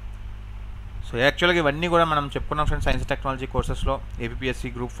 సో యాక్చువల్గా ఇవన్నీ కూడా మనం చెప్పుకున్నాం friends science technology కోర్సెస్లో. APPSC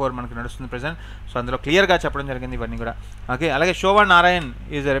Group 4 మనకి నడుస్తుంది ప్రెసెంట్. సో అందులో క్లియర్గా చెప్పడం జరిగింది ఇవన్నీ కూడా. ఓకే, అలాగే శోభా Narayan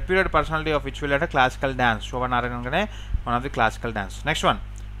is a reputed personality of which will అంటే క్లాసికల్ డ్యాన్స్. శోభా నారాయణ్ అనగానే one of the classical dance. Next one,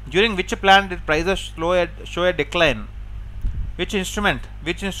 during which plan did prices show a decline. Which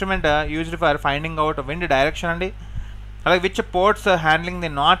instrument used for finding out wind direction అండి. అలాగే which ports handling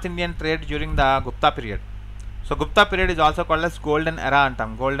the north Indian trade during the Gupta period. So Gupta period is also called as golden era అంటాం,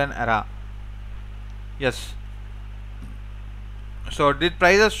 golden era. Yes, so did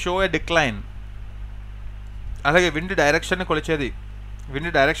prices show a decline. అలాగే wind direction కొలిచేది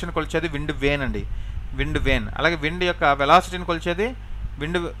wind vane అండి, wind vane. అలాగే wind యొక్క వెలాసిటీని కొలిచేది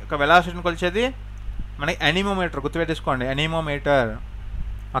మనకి anemometer, గుర్తుపెట్టేసుకోండి, anemometer.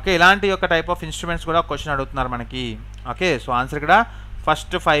 Okay, ఇలాంటి యొక్క type of instruments కూడా question అడుగుతున్నారు మనకి. ఓకే, సో ఆన్సర్ ఇక్కడ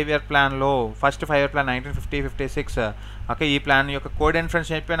ఫస్ట్ 5 ఇయర్ ప్లాన్లో 1950-56 ఓకే. ఈ ప్లాన్ యొక్క కోడ్ ఇన్ఫ్లుయెన్స్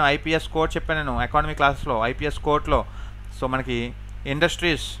చెప్పాను, ఐపీఎస్ కోడ్ చెప్పాను నేను ఎకానమీ క్లాస్లో, ఐపీఎస్ కోడ్లో. సో మనకి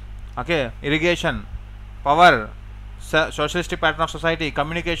industries, okay, irrigation, power, socialistic pattern of society,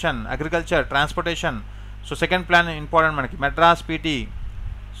 communication, agriculture, transportation. So second plan important మనకి మెడ్రాస్ పీటీ.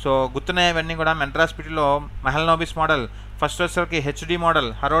 సో గుర్తున్నాయి ఇవన్నీ కూడా. మెడ్రాస్ పీటీలో మెహల్నోబిస్ మోడల్, ఫస్ట్ వచ్చేసరికి HD model,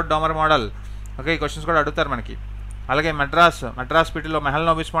 హరోడ్ damar model. Okay, ఈ క్వశ్చన్స్ కూడా అడుగుతారు మనకి. అలాగే Madras పీటీలో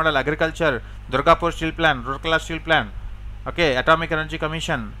మెహల్నోబిస్ model, agriculture, Durgapur steel plan, Rourkela steel plan, okay, atomic energy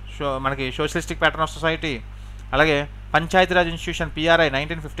commission, మనకి సోషలిస్టిక్ ప్యాటర్న్ ఆఫ్ సొసైటీ. అలాగే Panchayati Raj institution PRI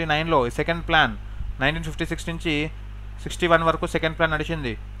 1959లో second plan, 1956 నుంచి 61 వరకు సెకండ్ ప్లాన్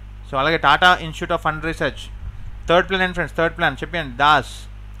నడిచింది. సో అలాగే Tata institute of fund research. Third plan and friends, third plan చెప్పండి, Das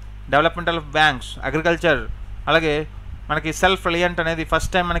developmental of banks, agriculture. అలాగే మనకి self reliant అనేది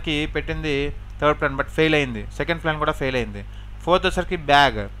ఫస్ట్ టైం మనకి పెట్టింది థర్డ్ ప్లాన్, బట్ ఫెయిల్ అయింది. సెకండ్ ప్లాన్ కూడా ఫెయిల్ అయింది. ఫోర్త్ వచ్చేసరికి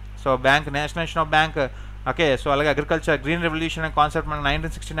bag, so bank, nationalisation of bank. Okay, so అలాగే అగ్రికల్చర్, గ్రీన్ రెవల్యూషన్ అనే కాన్సెప్ట్ మనకి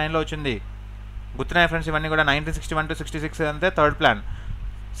 1969లో వచ్చింది. గుర్తున్నాయి ఫ్రెండ్స్ ఇవన్నీ కూడా. 1961-66 అంతే థర్డ్ ప్లాన్.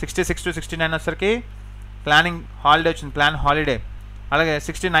 66-69 వచ్చేసరికి ప్లానింగ్ హాలిడే వచ్చింది, ప్లాన్ హాలిడే. అలాగే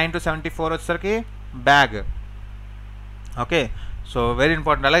 69-74 వచ్చేసరికి bag. Okay, so very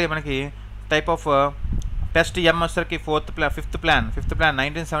important. అలాగే మనకి టైప్ ఆఫ్ పెస్ట్ ఎం వచ్చేసరికి fifth plan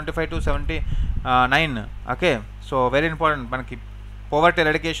 1975-79. Okay, so very important మనకి. Poverty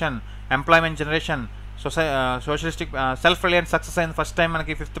eradication, employment generation, socialistic self reliant success అయింది ఫస్ట్ టైం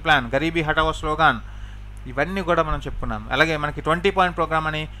మనకి ఫిఫ్త్ ప్లాన్, గరీబీ హటావో స్లోగాన్. ఇవన్నీ కూడా మనం చెప్పుకున్నాం. అలాగే మనకి 20 పాయింట్ ప్రోగ్రామ్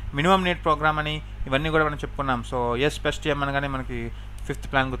అని, మినిమం నీడ్ ప్రోగ్రామ్ అని, ఇవన్నీ కూడా మనం చెప్పుకున్నాం. సో ఎస్ పెస్ట్ ఎం అనగానే మనకి ఫిఫ్త్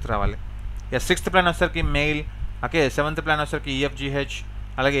ప్లాన్ గుర్తు రావాలి. ఎస్ సిక్స్త్ ప్లాన్ వచ్చేసరికి మెయిల్. ఓకే, సెవెంత్ ప్లాన్ వచ్చేసరికి ఈఎఫ్జిహెచ్.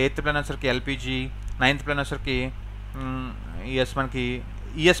 అలాగే ఎయిత్ ప్లాన్ వచ్చేసరికి ఎల్పిజి. నైన్త్ ప్లాన్ వచ్చేసరికి ఎస్ మనకి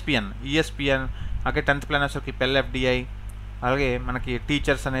ఈఎస్పిఎన్. ఓకే, 10th ప్లాన్ వచ్చేసరికి పెల్ఎఫ్డిఐ. అలాగే మనకి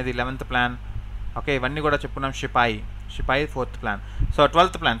టీచర్స్ అనేది 11th ప్లాన్. ఓకే, ఇవన్నీ కూడా చెప్పుకున్నాం. షిపాయి 4th plan. So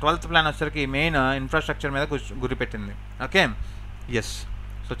 12th plan వచ్చేసరికి మెయిన్ ఇన్ఫ్రాస్ట్రక్చర్ మీద గురి పెట్టింది. Okay, yes.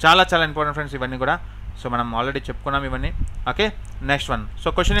 సో చాలా ఇంపార్టెంట్ ఫ్రెండ్స్ ఇవన్నీ కూడా. సో మనం ఆల్రెడీ చెప్పుకున్నాం ఇవన్నీ. Okay, next one. So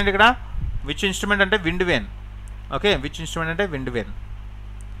question ఏంటి ఇక్కడ, విచ్ ఇన్స్ట్రుమెంట్ అంటే wind vane. Okay, which instrument అంటే విండ్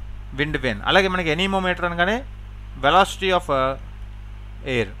వేన్. అలాగే మనకి ఎనీమోమీటర్ అనగానే velocity of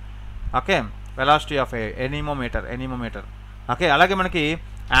air. Okay, velocity of air, ఎనీమోమీటర్. Okay, అలాగే మనకి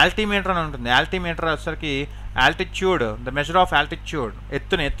ఆల్టిమీటర్ అని ఉంటుంది. ఆల్టిమీటర్ వచ్చేసరికి altitude, the measure of altitude,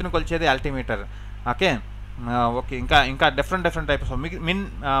 ఎత్తును కొలిచేది ఆల్టిమీటర్. ఓకే, ఓకే, ఇంకా డిఫరెంట్ టైప్స్. మిన్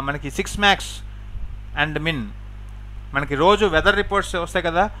మనకి 6 మ్యాక్స్ అండ్ మిన్. మనకి రోజు వెదర్ రిపోర్ట్స్ వస్తాయి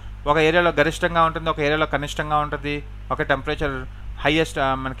కదా, ఒక ఏరియాలో గరిష్టంగా ఉంటుంది, ఒక ఏరియాలో కనిష్టంగా ఉంటుంది. ఒక టెంపరేచర్ హైయెస్ట్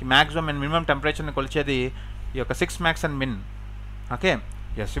మనకి మ్యాక్సిమం అండ్ మినిమం టెంపరేచర్ని కొలిచేది ఈ యొక్క 6 max and min. Okay,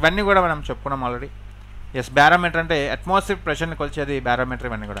 yes, ఇవన్నీ కూడా మనం చెప్పుకున్నాం ఆల్రెడీ. ఎస్, బ్యారోమీటర్ అంటే అట్మాస్ఫియర్ ప్రెషర్ని కొలిచేది బ్యారోమీటర్,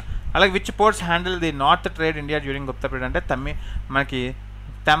 ఇవన్నీ కూడా. అలాగే which ports handle the north trade India during Gupta period అంటే మనకి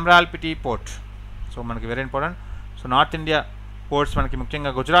తెమ్రాల్పిటి పోర్ట్. సో మనకి very important. So north India ports మనకి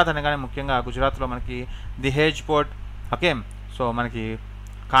ముఖ్యంగా గుజరాత్ అనగానే ముఖ్యంగా గుజరాత్లో మనకి దిహేజ్ పోర్ట్. ఓకే, సో మనకి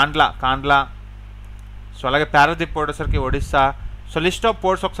కాండ్లా. సో అలాగే పారాదీప్ పోర్ట్ వచ్చేసరికి Odisha. So list of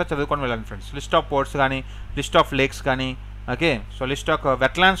ports ఒకసారి చదువుకొని వెళ్ళండి ఫ్రెండ్స్. లిస్ట్ ఆఫ్ పోర్ట్స్ కానీ, లిస్ట్ ఆఫ్ లేక్స్ కానీ. Okay, so list of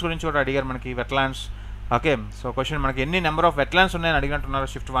wetlands గురించి కూడా అడిగారు మనకి, వెట్లాండ్స్. ఓకే, సో క్వశ్చన్ మనకి ఎన్ని నెంబర్ ఆఫ్ వెట్లాండ్స్ ఉన్నాయని అడిగినట్టున్నారు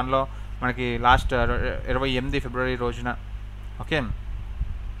షిఫ్ట్ 1లో మనకి లాస్ట్ 28 ఫిబ్రవరి రోజున. Okay,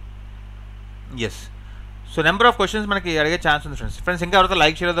 yes. So number of questions మనకి అడిగే ఛాన్స్ ఉంది ఫ్రెండ్స్. ఇంకా ఎవరైతే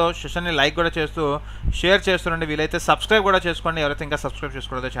లైక్ చేయలేదో సెషన్ని లైక్ కూడా చేస్తూ షేర్ చేస్తుండండి. వీలైతే సబ్స్క్రైబ్ కూడా చేసుకోండి ఎవరైతే ఇంకా సబ్స్క్రైబ్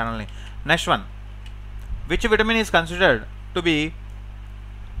చేసుకోలేదో ఛానల్ని. Next one, which vitamin is considered to be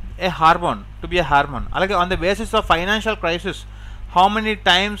A hormone. అలాగే on the basis of financial crisis how many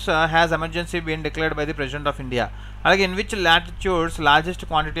times has emergency been declared by the President of India. అలాగే in which latitudes largest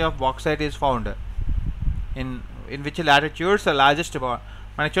quantity of bauxite is found. In which latitudes largest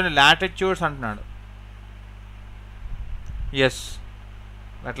మనకి చూడండి latitudes అంటున్నాడు. Yes,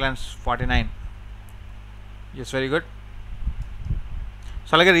 wetlands 49. Yes, very good.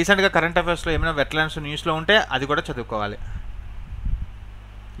 So అలాగే రీసెంట్గా current అఫైర్స్లో ఏమైనా wetlands న్యూస్లో ఉంటే అది కూడా చదువుకోవాలి.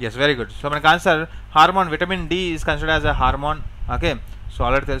 Yes, very good. సో మనకి answer hormone, vitamin D is considered as a hormone. Okay, so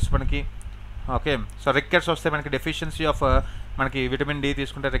already తెలుసు మనకి. ఓకే, సో రికెట్స్ వస్తాయి మనకి, డెఫిషియన్సీ ఆఫ్ మనకి విటమిన్ డి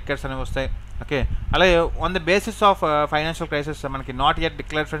తీసుకుంటే రికెట్స్ అనేవి వస్తాయి. ఓకే, అలాగే on the basis of financial crisis మనకి నాట్ యెట్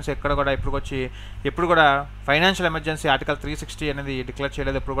డిక్లేర్ ఫ్రెండ్స్. ఎప్పుడు కూడా ఫైనాన్షియల్ ఎమర్జెన్సీ ఆర్టికల్ 360 అనేది డిక్లేర్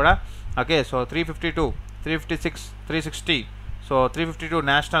చేయలేదు ఎప్పుడు కూడా. Okay, so 352, 356, 360. సో 352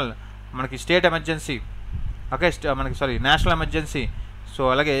 నేషనల్ మనకి స్టేట్ ఎమర్జెన్సీ. ఓకే, మనకి నేషనల్ ఎమర్జెన్సీ. సో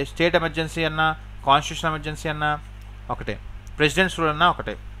అలాగే స్టేట్ ఎమర్జెన్సీ అన్న, కాన్స్టిట్యూషన్ ఎమర్జెన్సీ అన్న ఒకటే, ప్రెసిడెంట్స్ రూల్ అన్న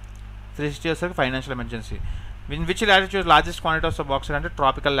ఒకటే. 360 వచ్చేసరికి financial emergency. In which latitude largest quantity of bauxite అంటే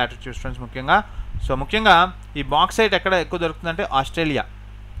ట్రాపికల్ లాటిట్యూడ్స్ ఫ్రెండ్స్ ముఖ్యంగా. సో ముఖ్యంగా ఈ బాక్సైట్ ఎక్కడ ఎక్కువ దొరుకుతుందంటే ఆస్ట్రేలియా.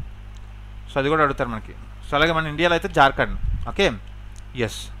 సో అది కూడా అడుగుతారు మనకి. సో అలాగే మన ఇండియాలో అయితే జార్ఖండ్. ఓకే,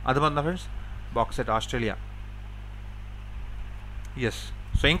 ఎస్ అర్థమవుతుందా friends, bauxite Australia. Yes.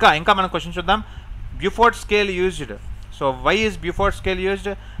 So ఇంకా మనం క్వశ్చన్ చూద్దాం. బ్యూఫోర్డ్ scale used. So why is బ్యూఫోర్డ్ scale used,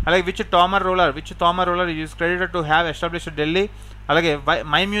 అలాగే which థామర్ ruler is credited to have established Delhi, అలాగే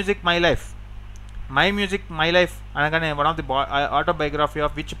మై మ్యూజిక్ మై లైఫ్ అనగానే one of the autobiography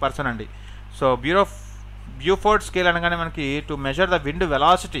of which person అండి. So బ్యూఫోర్డ్ scale అనగానే మనకి to measure the wind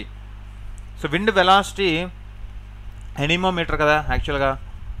velocity. So wind velocity anemometer కదా యాక్చువల్గా.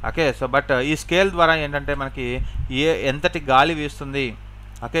 Okay, so but ఈ scale ద్వారా ఏంటంటే మనకి ఎంతటి గాలి వీస్తుంది,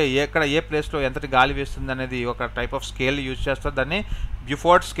 ఓకే ఏ ప్లేస్లో ఎంతటి గాలి వీస్తుంది అనేది ఒక టైప్ ఆఫ్ స్కేల్ యూజ్ చేస్తారు, దాన్ని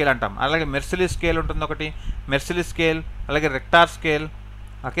బ్యూఫోర్డ్ స్కేల్ అంటాం. అలాగే మెర్సిలీ స్కేల్ ఉంటుంది ఒకటి, మెర్సిలీ స్కేల్, అలాగే రెక్టార్ స్కేల్,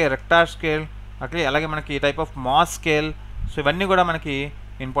 ఓకే అలాగే మనకి type of mass scale. So ఇవన్నీ కూడా మనకి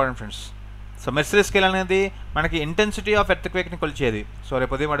ఇంపార్టెంట్ ఫ్రెండ్స్. సో మెర్సిలీ స్కేల్ అనేది మనకి ఇంటెన్సిటీ ఆఫ్ ఎర్త్క్వేక్ని కొలిచేది. సో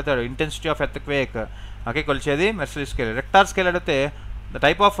రేపు ఉదయం అడుగుతాడు intensity of earthquake, okay కొలిచేది మెర్సిలీ scale. Rector scale అడిగితే the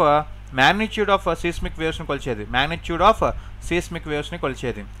type of magnitude of seismic వేవ్స్ని కొలిచేది,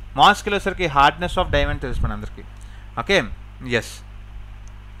 mass scale వచ్చేసరికి హార్డ్నెస్ ఆఫ్ డైమండ్ తెలుసు మన అందరికీ. Okay, yes.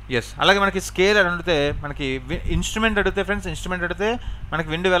 అలాగే మనకి స్కేల్ అని అడిగితే మనకి ఇన్స్ట్రుమెంట్ అడిగితే ఫ్రెండ్స్, మనకి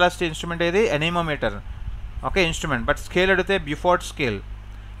విండ్ వెలాసిటీ ఇన్స్ట్రుమెంట్ ఏది anemometer, okay instrument. But scale అడిగితే బ్యూఫోర్డ్ scale.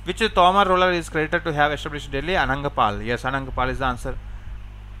 Which థామర్ ruler is credited to have established Delhi, అనంగపాల్. Yes, అనంగపాల్ is the answer.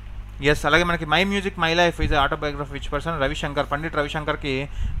 Yes. అలాగే మనకి my music my life is autobiography which person, Ravishankar. Pandit రవిశంకర్కి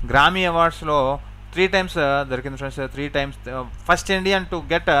Grammy అవార్డ్స్లో 3 times దొరికింది friends. 3 times first Indian to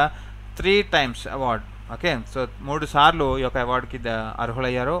get 3 times award. Okay, so 3 సార్లు ఈ యొక్క అవార్డుకి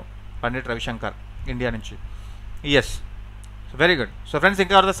అర్హులయ్యారు Pandit Ravishankar India నుంచి. Yes, so very good. So friends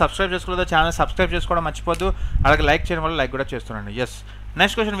ఇంకా ఎవరైతే subscribe చేసుకోలేదో channel subscribe చేసుకోవడం మర్చిపోద్దు, అలాగే లైక్ చేయడం వల్ల లైక్ కూడా చేస్తున్నాండి. Yes.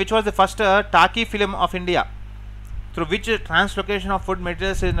 Next question, which was the first talkie film of India, through which translocation of food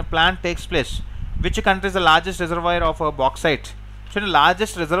materials in a plant takes place, which country is the largest reservoir of bauxite. So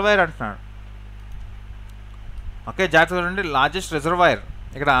largest reservoir అంటున్నాడు. Okay జాగ్రత్తగా చూడండి, largest reservoir.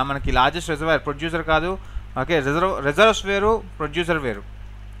 ఇక్కడ మనకి largest reservoir producer కాదు. Okay, reserves వేరు, producer వేరు.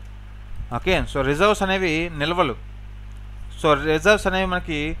 Okay, so reserves అనేవి నిల్వలు. సో రిజర్వ్స్ అనేవి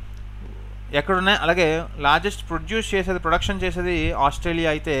మనకి ఎక్కడున్నాయి, అలాగే లార్జెస్ట్ ప్రొడక్షన్ చేసేది ఆస్ట్రేలియా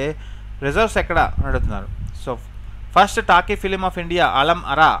అయితే రిజర్వ్స్ ఎక్కడ అని అడుగుతున్నారు. So first talkie film of India Alam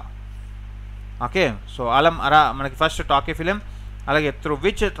అరా. ఓకే, సో ఆలం అరా మనకి ఫస్ట్ టాకీ ఫిలిం. అలాగే through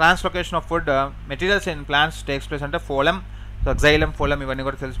which translocation of food materials in plants takes place అంటే ఫోలం, జైలం, ఫోలం ఇవన్నీ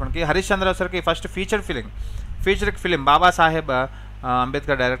కూడా తెలుసు మనకి. హరీష్ చంద్ర సర్కి first feature film Babasaheb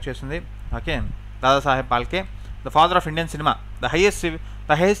Ambedkar direct చేసింది. Okay, Dadasaheb Phalke. The father of Indian cinema, the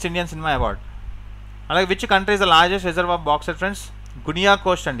highest Indian cinema award. అలాగే which country is the largest reserve of bauxite friends, గునియా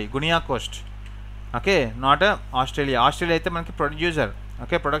Coast అండి, గునియా Coast. Okay, not Australia. Australia అయితే మనకి producer.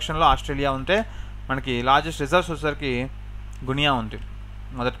 Okay, ప్రొడక్షన్లో Australia ఉంటే మనకి largest reserves వచ్చేసరికి గునియా ఉంది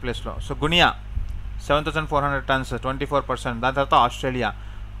మొదటి ప్లేస్లో. So గునియా 7,400 tons 24%. దాని తర్వాత ఆస్ట్రేలియా.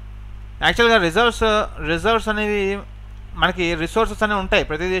 యాక్చువల్గా రిజర్వ్స్ అనేవి మనకి రిసోర్సెస్ అనేవి ఉంటాయి,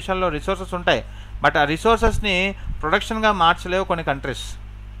 ప్రతి దేశాల్లో రిసోర్సెస్ ఉంటాయి. బట్ ఆ రిసోర్సెస్ని ప్రొడక్షన్గా మార్చలేవు కొన్ని కంట్రీస్.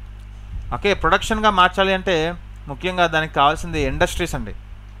 ఓకే, ప్రొడక్షన్గా మార్చాలి అంటే ముఖ్యంగా దానికి కావాల్సింది ఇండస్ట్రీస్ అండి.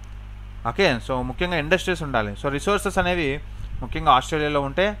 ఓకే, సో ముఖ్యంగా ఇండస్ట్రీస్ ఉండాలి. సో రిసోర్సెస్ అనేవి ముఖ్యంగా ఆస్ట్రేలియాలో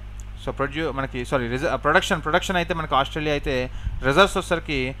ఉంటే సో ప్రొడక్షన్ అయితే మనకి ఆస్ట్రేలియా అయితే రిజర్వ్స్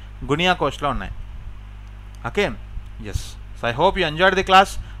వచ్చేసరికి గునియా కోస్ట్లో ఉన్నాయి. Okay, yes. So I hope you enjoyed the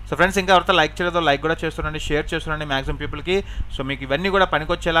class. So friends ఇంకా ఎవరితో లైక్ చేయలేదో లైక్ కూడా చేస్తుండండి, షేర్ చేస్తుండండి మ్యాక్సిమం పీపుల్కి. సో మీకు ఇవన్నీ కూడా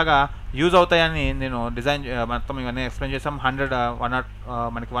పనికొచ్చేలాగా యూజ్ అవుతాయని నేను మొత్తం ఇవన్నీ ఎక్స్ప్లెయిన్ చేసాం.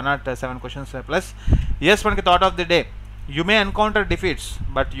 107 క్వశ్చన్స్ ప్లస్. ఎస్, మనకి thought of the day, you may encounter defeats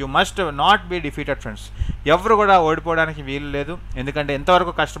but you must not be defeated friends. ఎవరు కూడా ఓడిపోవడానికి వీలు లేదు, ఎందుకంటే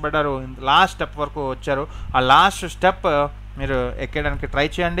ఎంతవరకు కష్టపడ్డారు, లాస్ట్ స్టెప్ వరకు వచ్చారు. ఆ లాస్ట్ స్టెప్ మీరు ఎక్కడానికి ట్రై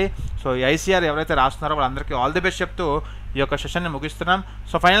చేయండి. సో ఐసీఆర్ ఎవరైతే రాస్తున్నారో వాళ్ళందరికీ ఆల్ ది బెస్ట్ చెప్తూ ఈ యొక్క సెషన్ని ముగిస్తున్నాం.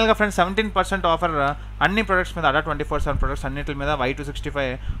 సో ఫైనల్గా ఫ్రెండ్స్ 17% ఆఫర్ అన్ని ప్రొడక్ట్స్ మీద, అడా 24/7 ప్రొడక్ట్స్ అన్నింటి మీద Y265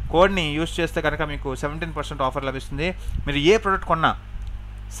 కోడ్ని యూజ్ చేస్తే కనుక మీకు 17% ఆఫర్ లభిస్తుంది. మీరు ఏ ప్రొడక్ట్ కొన్నా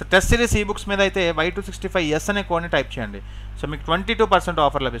టెస్ట్ సిరీస్ ఈ బుక్స్ మీద అయితే Y265S అనే కోడ్ని టైప్ చేయండి. సో మీకు 22%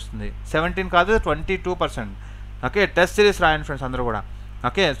 ఆఫర్ లభిస్తుంది. 17 కాదు 22%. ఓకే, టెస్ట్ సిరీస్ రాయండి ఫ్రెండ్స్ అందరూ కూడా.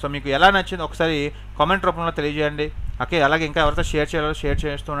 ఓకే, సో మీకు ఎలా నచ్చింది ఒకసారి కామెంట్ రూపంలో తెలియజేయండి. ఓకే, అలాగే ఇంకా ఎవరితో షేర్ చేయాలో షేర్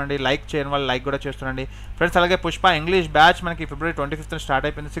చేస్తుండండి, లైక్ చేయని వాళ్ళు లైక్ కూడా చేస్తుండండి ఫ్రెండ్స్. అలాగే పుష్ప ఇంగ్లీష్ బ్యాచ్ మనకి February 25th స్టార్ట్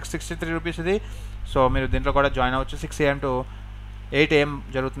అయిపోయింది. 663 రూపీస్ ఇది. సో మీరు దీంట్లో కూడా జాయిన్ అవ్వచ్చు. 6 AM to 8 AM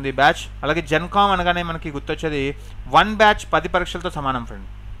జరుగుతుంది బ్యాచ్. అలాగే జెన్కామ్ అనగానే మనకి గుర్తొచ్చేది 1 బ్యాచ్ 10 పరీక్షలతో సమానం ఫ్రెండ్.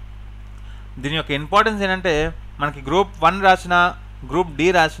 దీని యొక్క ఇంపార్టెన్స్ ఏంటంటే మనకి గ్రూప్ 1 రాసిన గ్రూప్ డి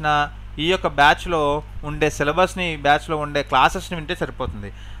రాసిన ఈ యొక్క బ్యాచ్లో ఉండే సిలబస్ని బ్యాచ్లో ఉండే క్లాసెస్ని వింటే సరిపోతుంది.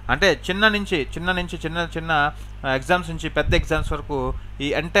 అంటే చిన్న ఎగ్జామ్స్ నుంచి పెద్ద ఎగ్జామ్స్ వరకు ఈ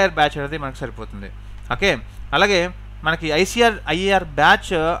ఎంటైర్ బ్యాచ్ అనేది మనకు సరిపోతుంది. ఓకే, అలాగే మనకి ఐఆర్ బ్యాచ్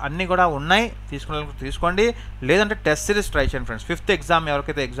అన్నీ కూడా ఉన్నాయి, తీసుకోండి. లేదంటే టెస్ట్ సిరీస్ ట్రై చేయండి ఫ్రెండ్స్. 5th ఎగ్జామ్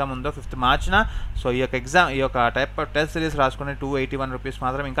ఎవరికైతే ఎగ్జామ్ ఉందో 5th మార్చిన సో ఈ యొక్క టైప్ ఆఫ్ టెస్ట్ సిరీస్ రాసుకుని 281 రూపీస్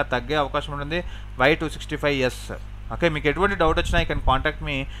మాత్రం ఇంకా తగ్గే అవకాశం ఉంటుంది. Y265S. ఓకే, మీకు ఎటువంటి డౌట్ వచ్చినా you can contact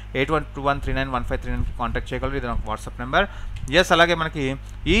me 8121391539కి contact చేయగలరు. ఇది నాకు వాట్సాప్ నెంబర్. అలాగే మనకి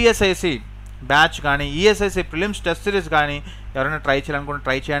ఈఎస్ఐసి బ్యాచ్ కానీ ఈఎస్ఐసి ప్రిలిమ్స్ టెస్ట్ సిరీస్ కానీ ఎవరైనా ట్రై చేయాలనుకుంటే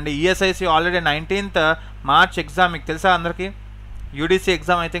ట్రై చేయండి. ESIC already 19th March exam మీకు తెలుసా అందరికీ. యూడీసీ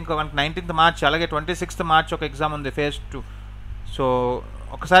ఎగ్జామ్ అయితే ఇంకా మనకి 19th మార్చ్, అలాగే 26th మార్చ్ ఒక ఎగ్జామ్ ఉంది phase 2. సో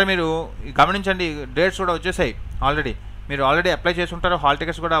ఒకసారి మీరు గమనించండి, డేట్స్ కూడా వచ్చేసాయి ఆల్రెడీ. మీరు ఆల్రెడీ అప్లై చేసి ఉంటారు, హాల్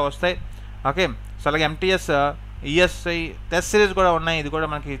టికెట్స్ కూడా వస్తాయి. ఓకే, సో అలాగే ఎంటీఎస్ ఈఎస్ఐ టెస్ట్ సిరీస్ కూడా ఉన్నాయి. ఇది కూడా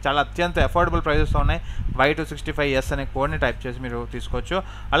మనకి చాలా అత్యంత అఫోర్డబుల్ ప్రైజెస్తో ఉన్నాయి. Y265S అనే కోడ్ని టైప్ చేసి మీరు తీసుకోవచ్చు.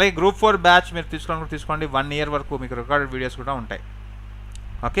 అలాగే గ్రూప్ 4 బ్యాచ్ మీరు తీసుకోండి. 1 year వరకు మీకు రికార్డెడ్ వీడియోస్ కూడా ఉంటాయి.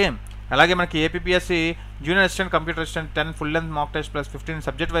 ఓకే, అలాగే మనకి APPSC junior assistant computer assistant 10 full length mock test plus 15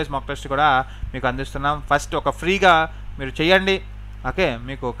 subject wise mock test కూడా మీకు అందిస్తున్నాం. ఫస్ట్ ఒక ఫ్రీగా మీరు చేయండి. ఓకే,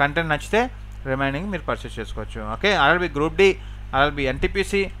 మీకు కంటెంట్ నచ్చితే రిమైనింగ్ మీరు పర్చేస్ చేసుకోవచ్చు. Okay, RRB group D, RRB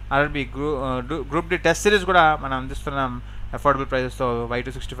NTPC, RRB group D test series కూడా మనం అందిస్తున్నాం అఫోర్డబుల్ ప్రైజెస్తో.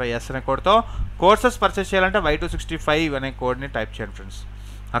 Y265S అనే కోడ్తో కోర్సెస్ పర్చేస్ చేయాలంటే Y265 అనే కోడ్ని టైప్ చేయండి ఫ్రెండ్స్.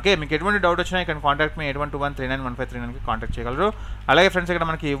 ఓకే, మీకు ఎటువంటి డౌట్ వచ్చినా ఇక్కడ కాంటాక్ట్ మీ 8121391539కి కాంటాక్ట్ చేయగలరు. అలాగే ఫ్రెండ్స్ ఇక్కడ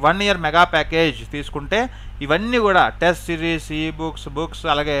మనకి 1 year మెగా ప్యాకేజ్ తీసుకుంటే ఇవన్నీ కూడా టెస్ట్ సిరీస్, బుక్స్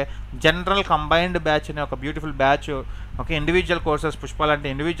అలాగే జనరల్ కంబైన్డ్ బ్యాచ్ అనే ఒక beautiful batch. Okay, individual courses, పుష్పాలంటే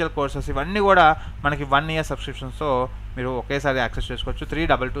individual courses ఇవన్నీ కూడా మనకి 1 year సబ్స్క్రిప్షన్స్తో మీరు ఒకేసారి యాక్సెస్ చేసుకోవచ్చు.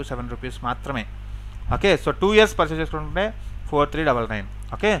 3227 రూపీస్ మాత్రమే. ఓకే, సో 2 years పర్చేస్ చేసుకుంటే 4399.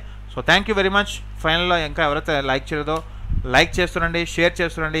 Okay, so thank you very much. ఫైనల్లో ఇంకా ఎవరైతే లైక్ చేయలేదో like చేస్తుండండి, share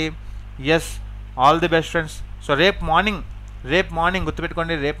చేస్తుండండి. All the best friends. So రేపు మార్నింగ్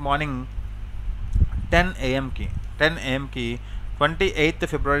గుర్తుపెట్టుకోండి, రేపు morning 10 AM-కి 28th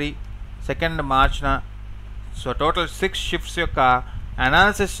February 2nd మార్చ్న so total 6 shifts యొక్క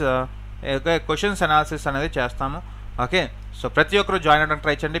అనాలిసిస్, క్వశ్చన్స్ అనాలిసిస్ అనేది చేస్తాము. ఓకే, సో ప్రతి ఒక్కరు జాయిన్ అవ్వడానికి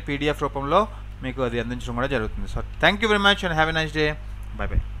ట్రై చేయండి. PDF రూపంలో మీకు అది అందించడం కూడా జరుగుతుంది. So thank you very much and have a nice day. By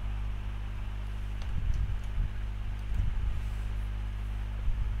by.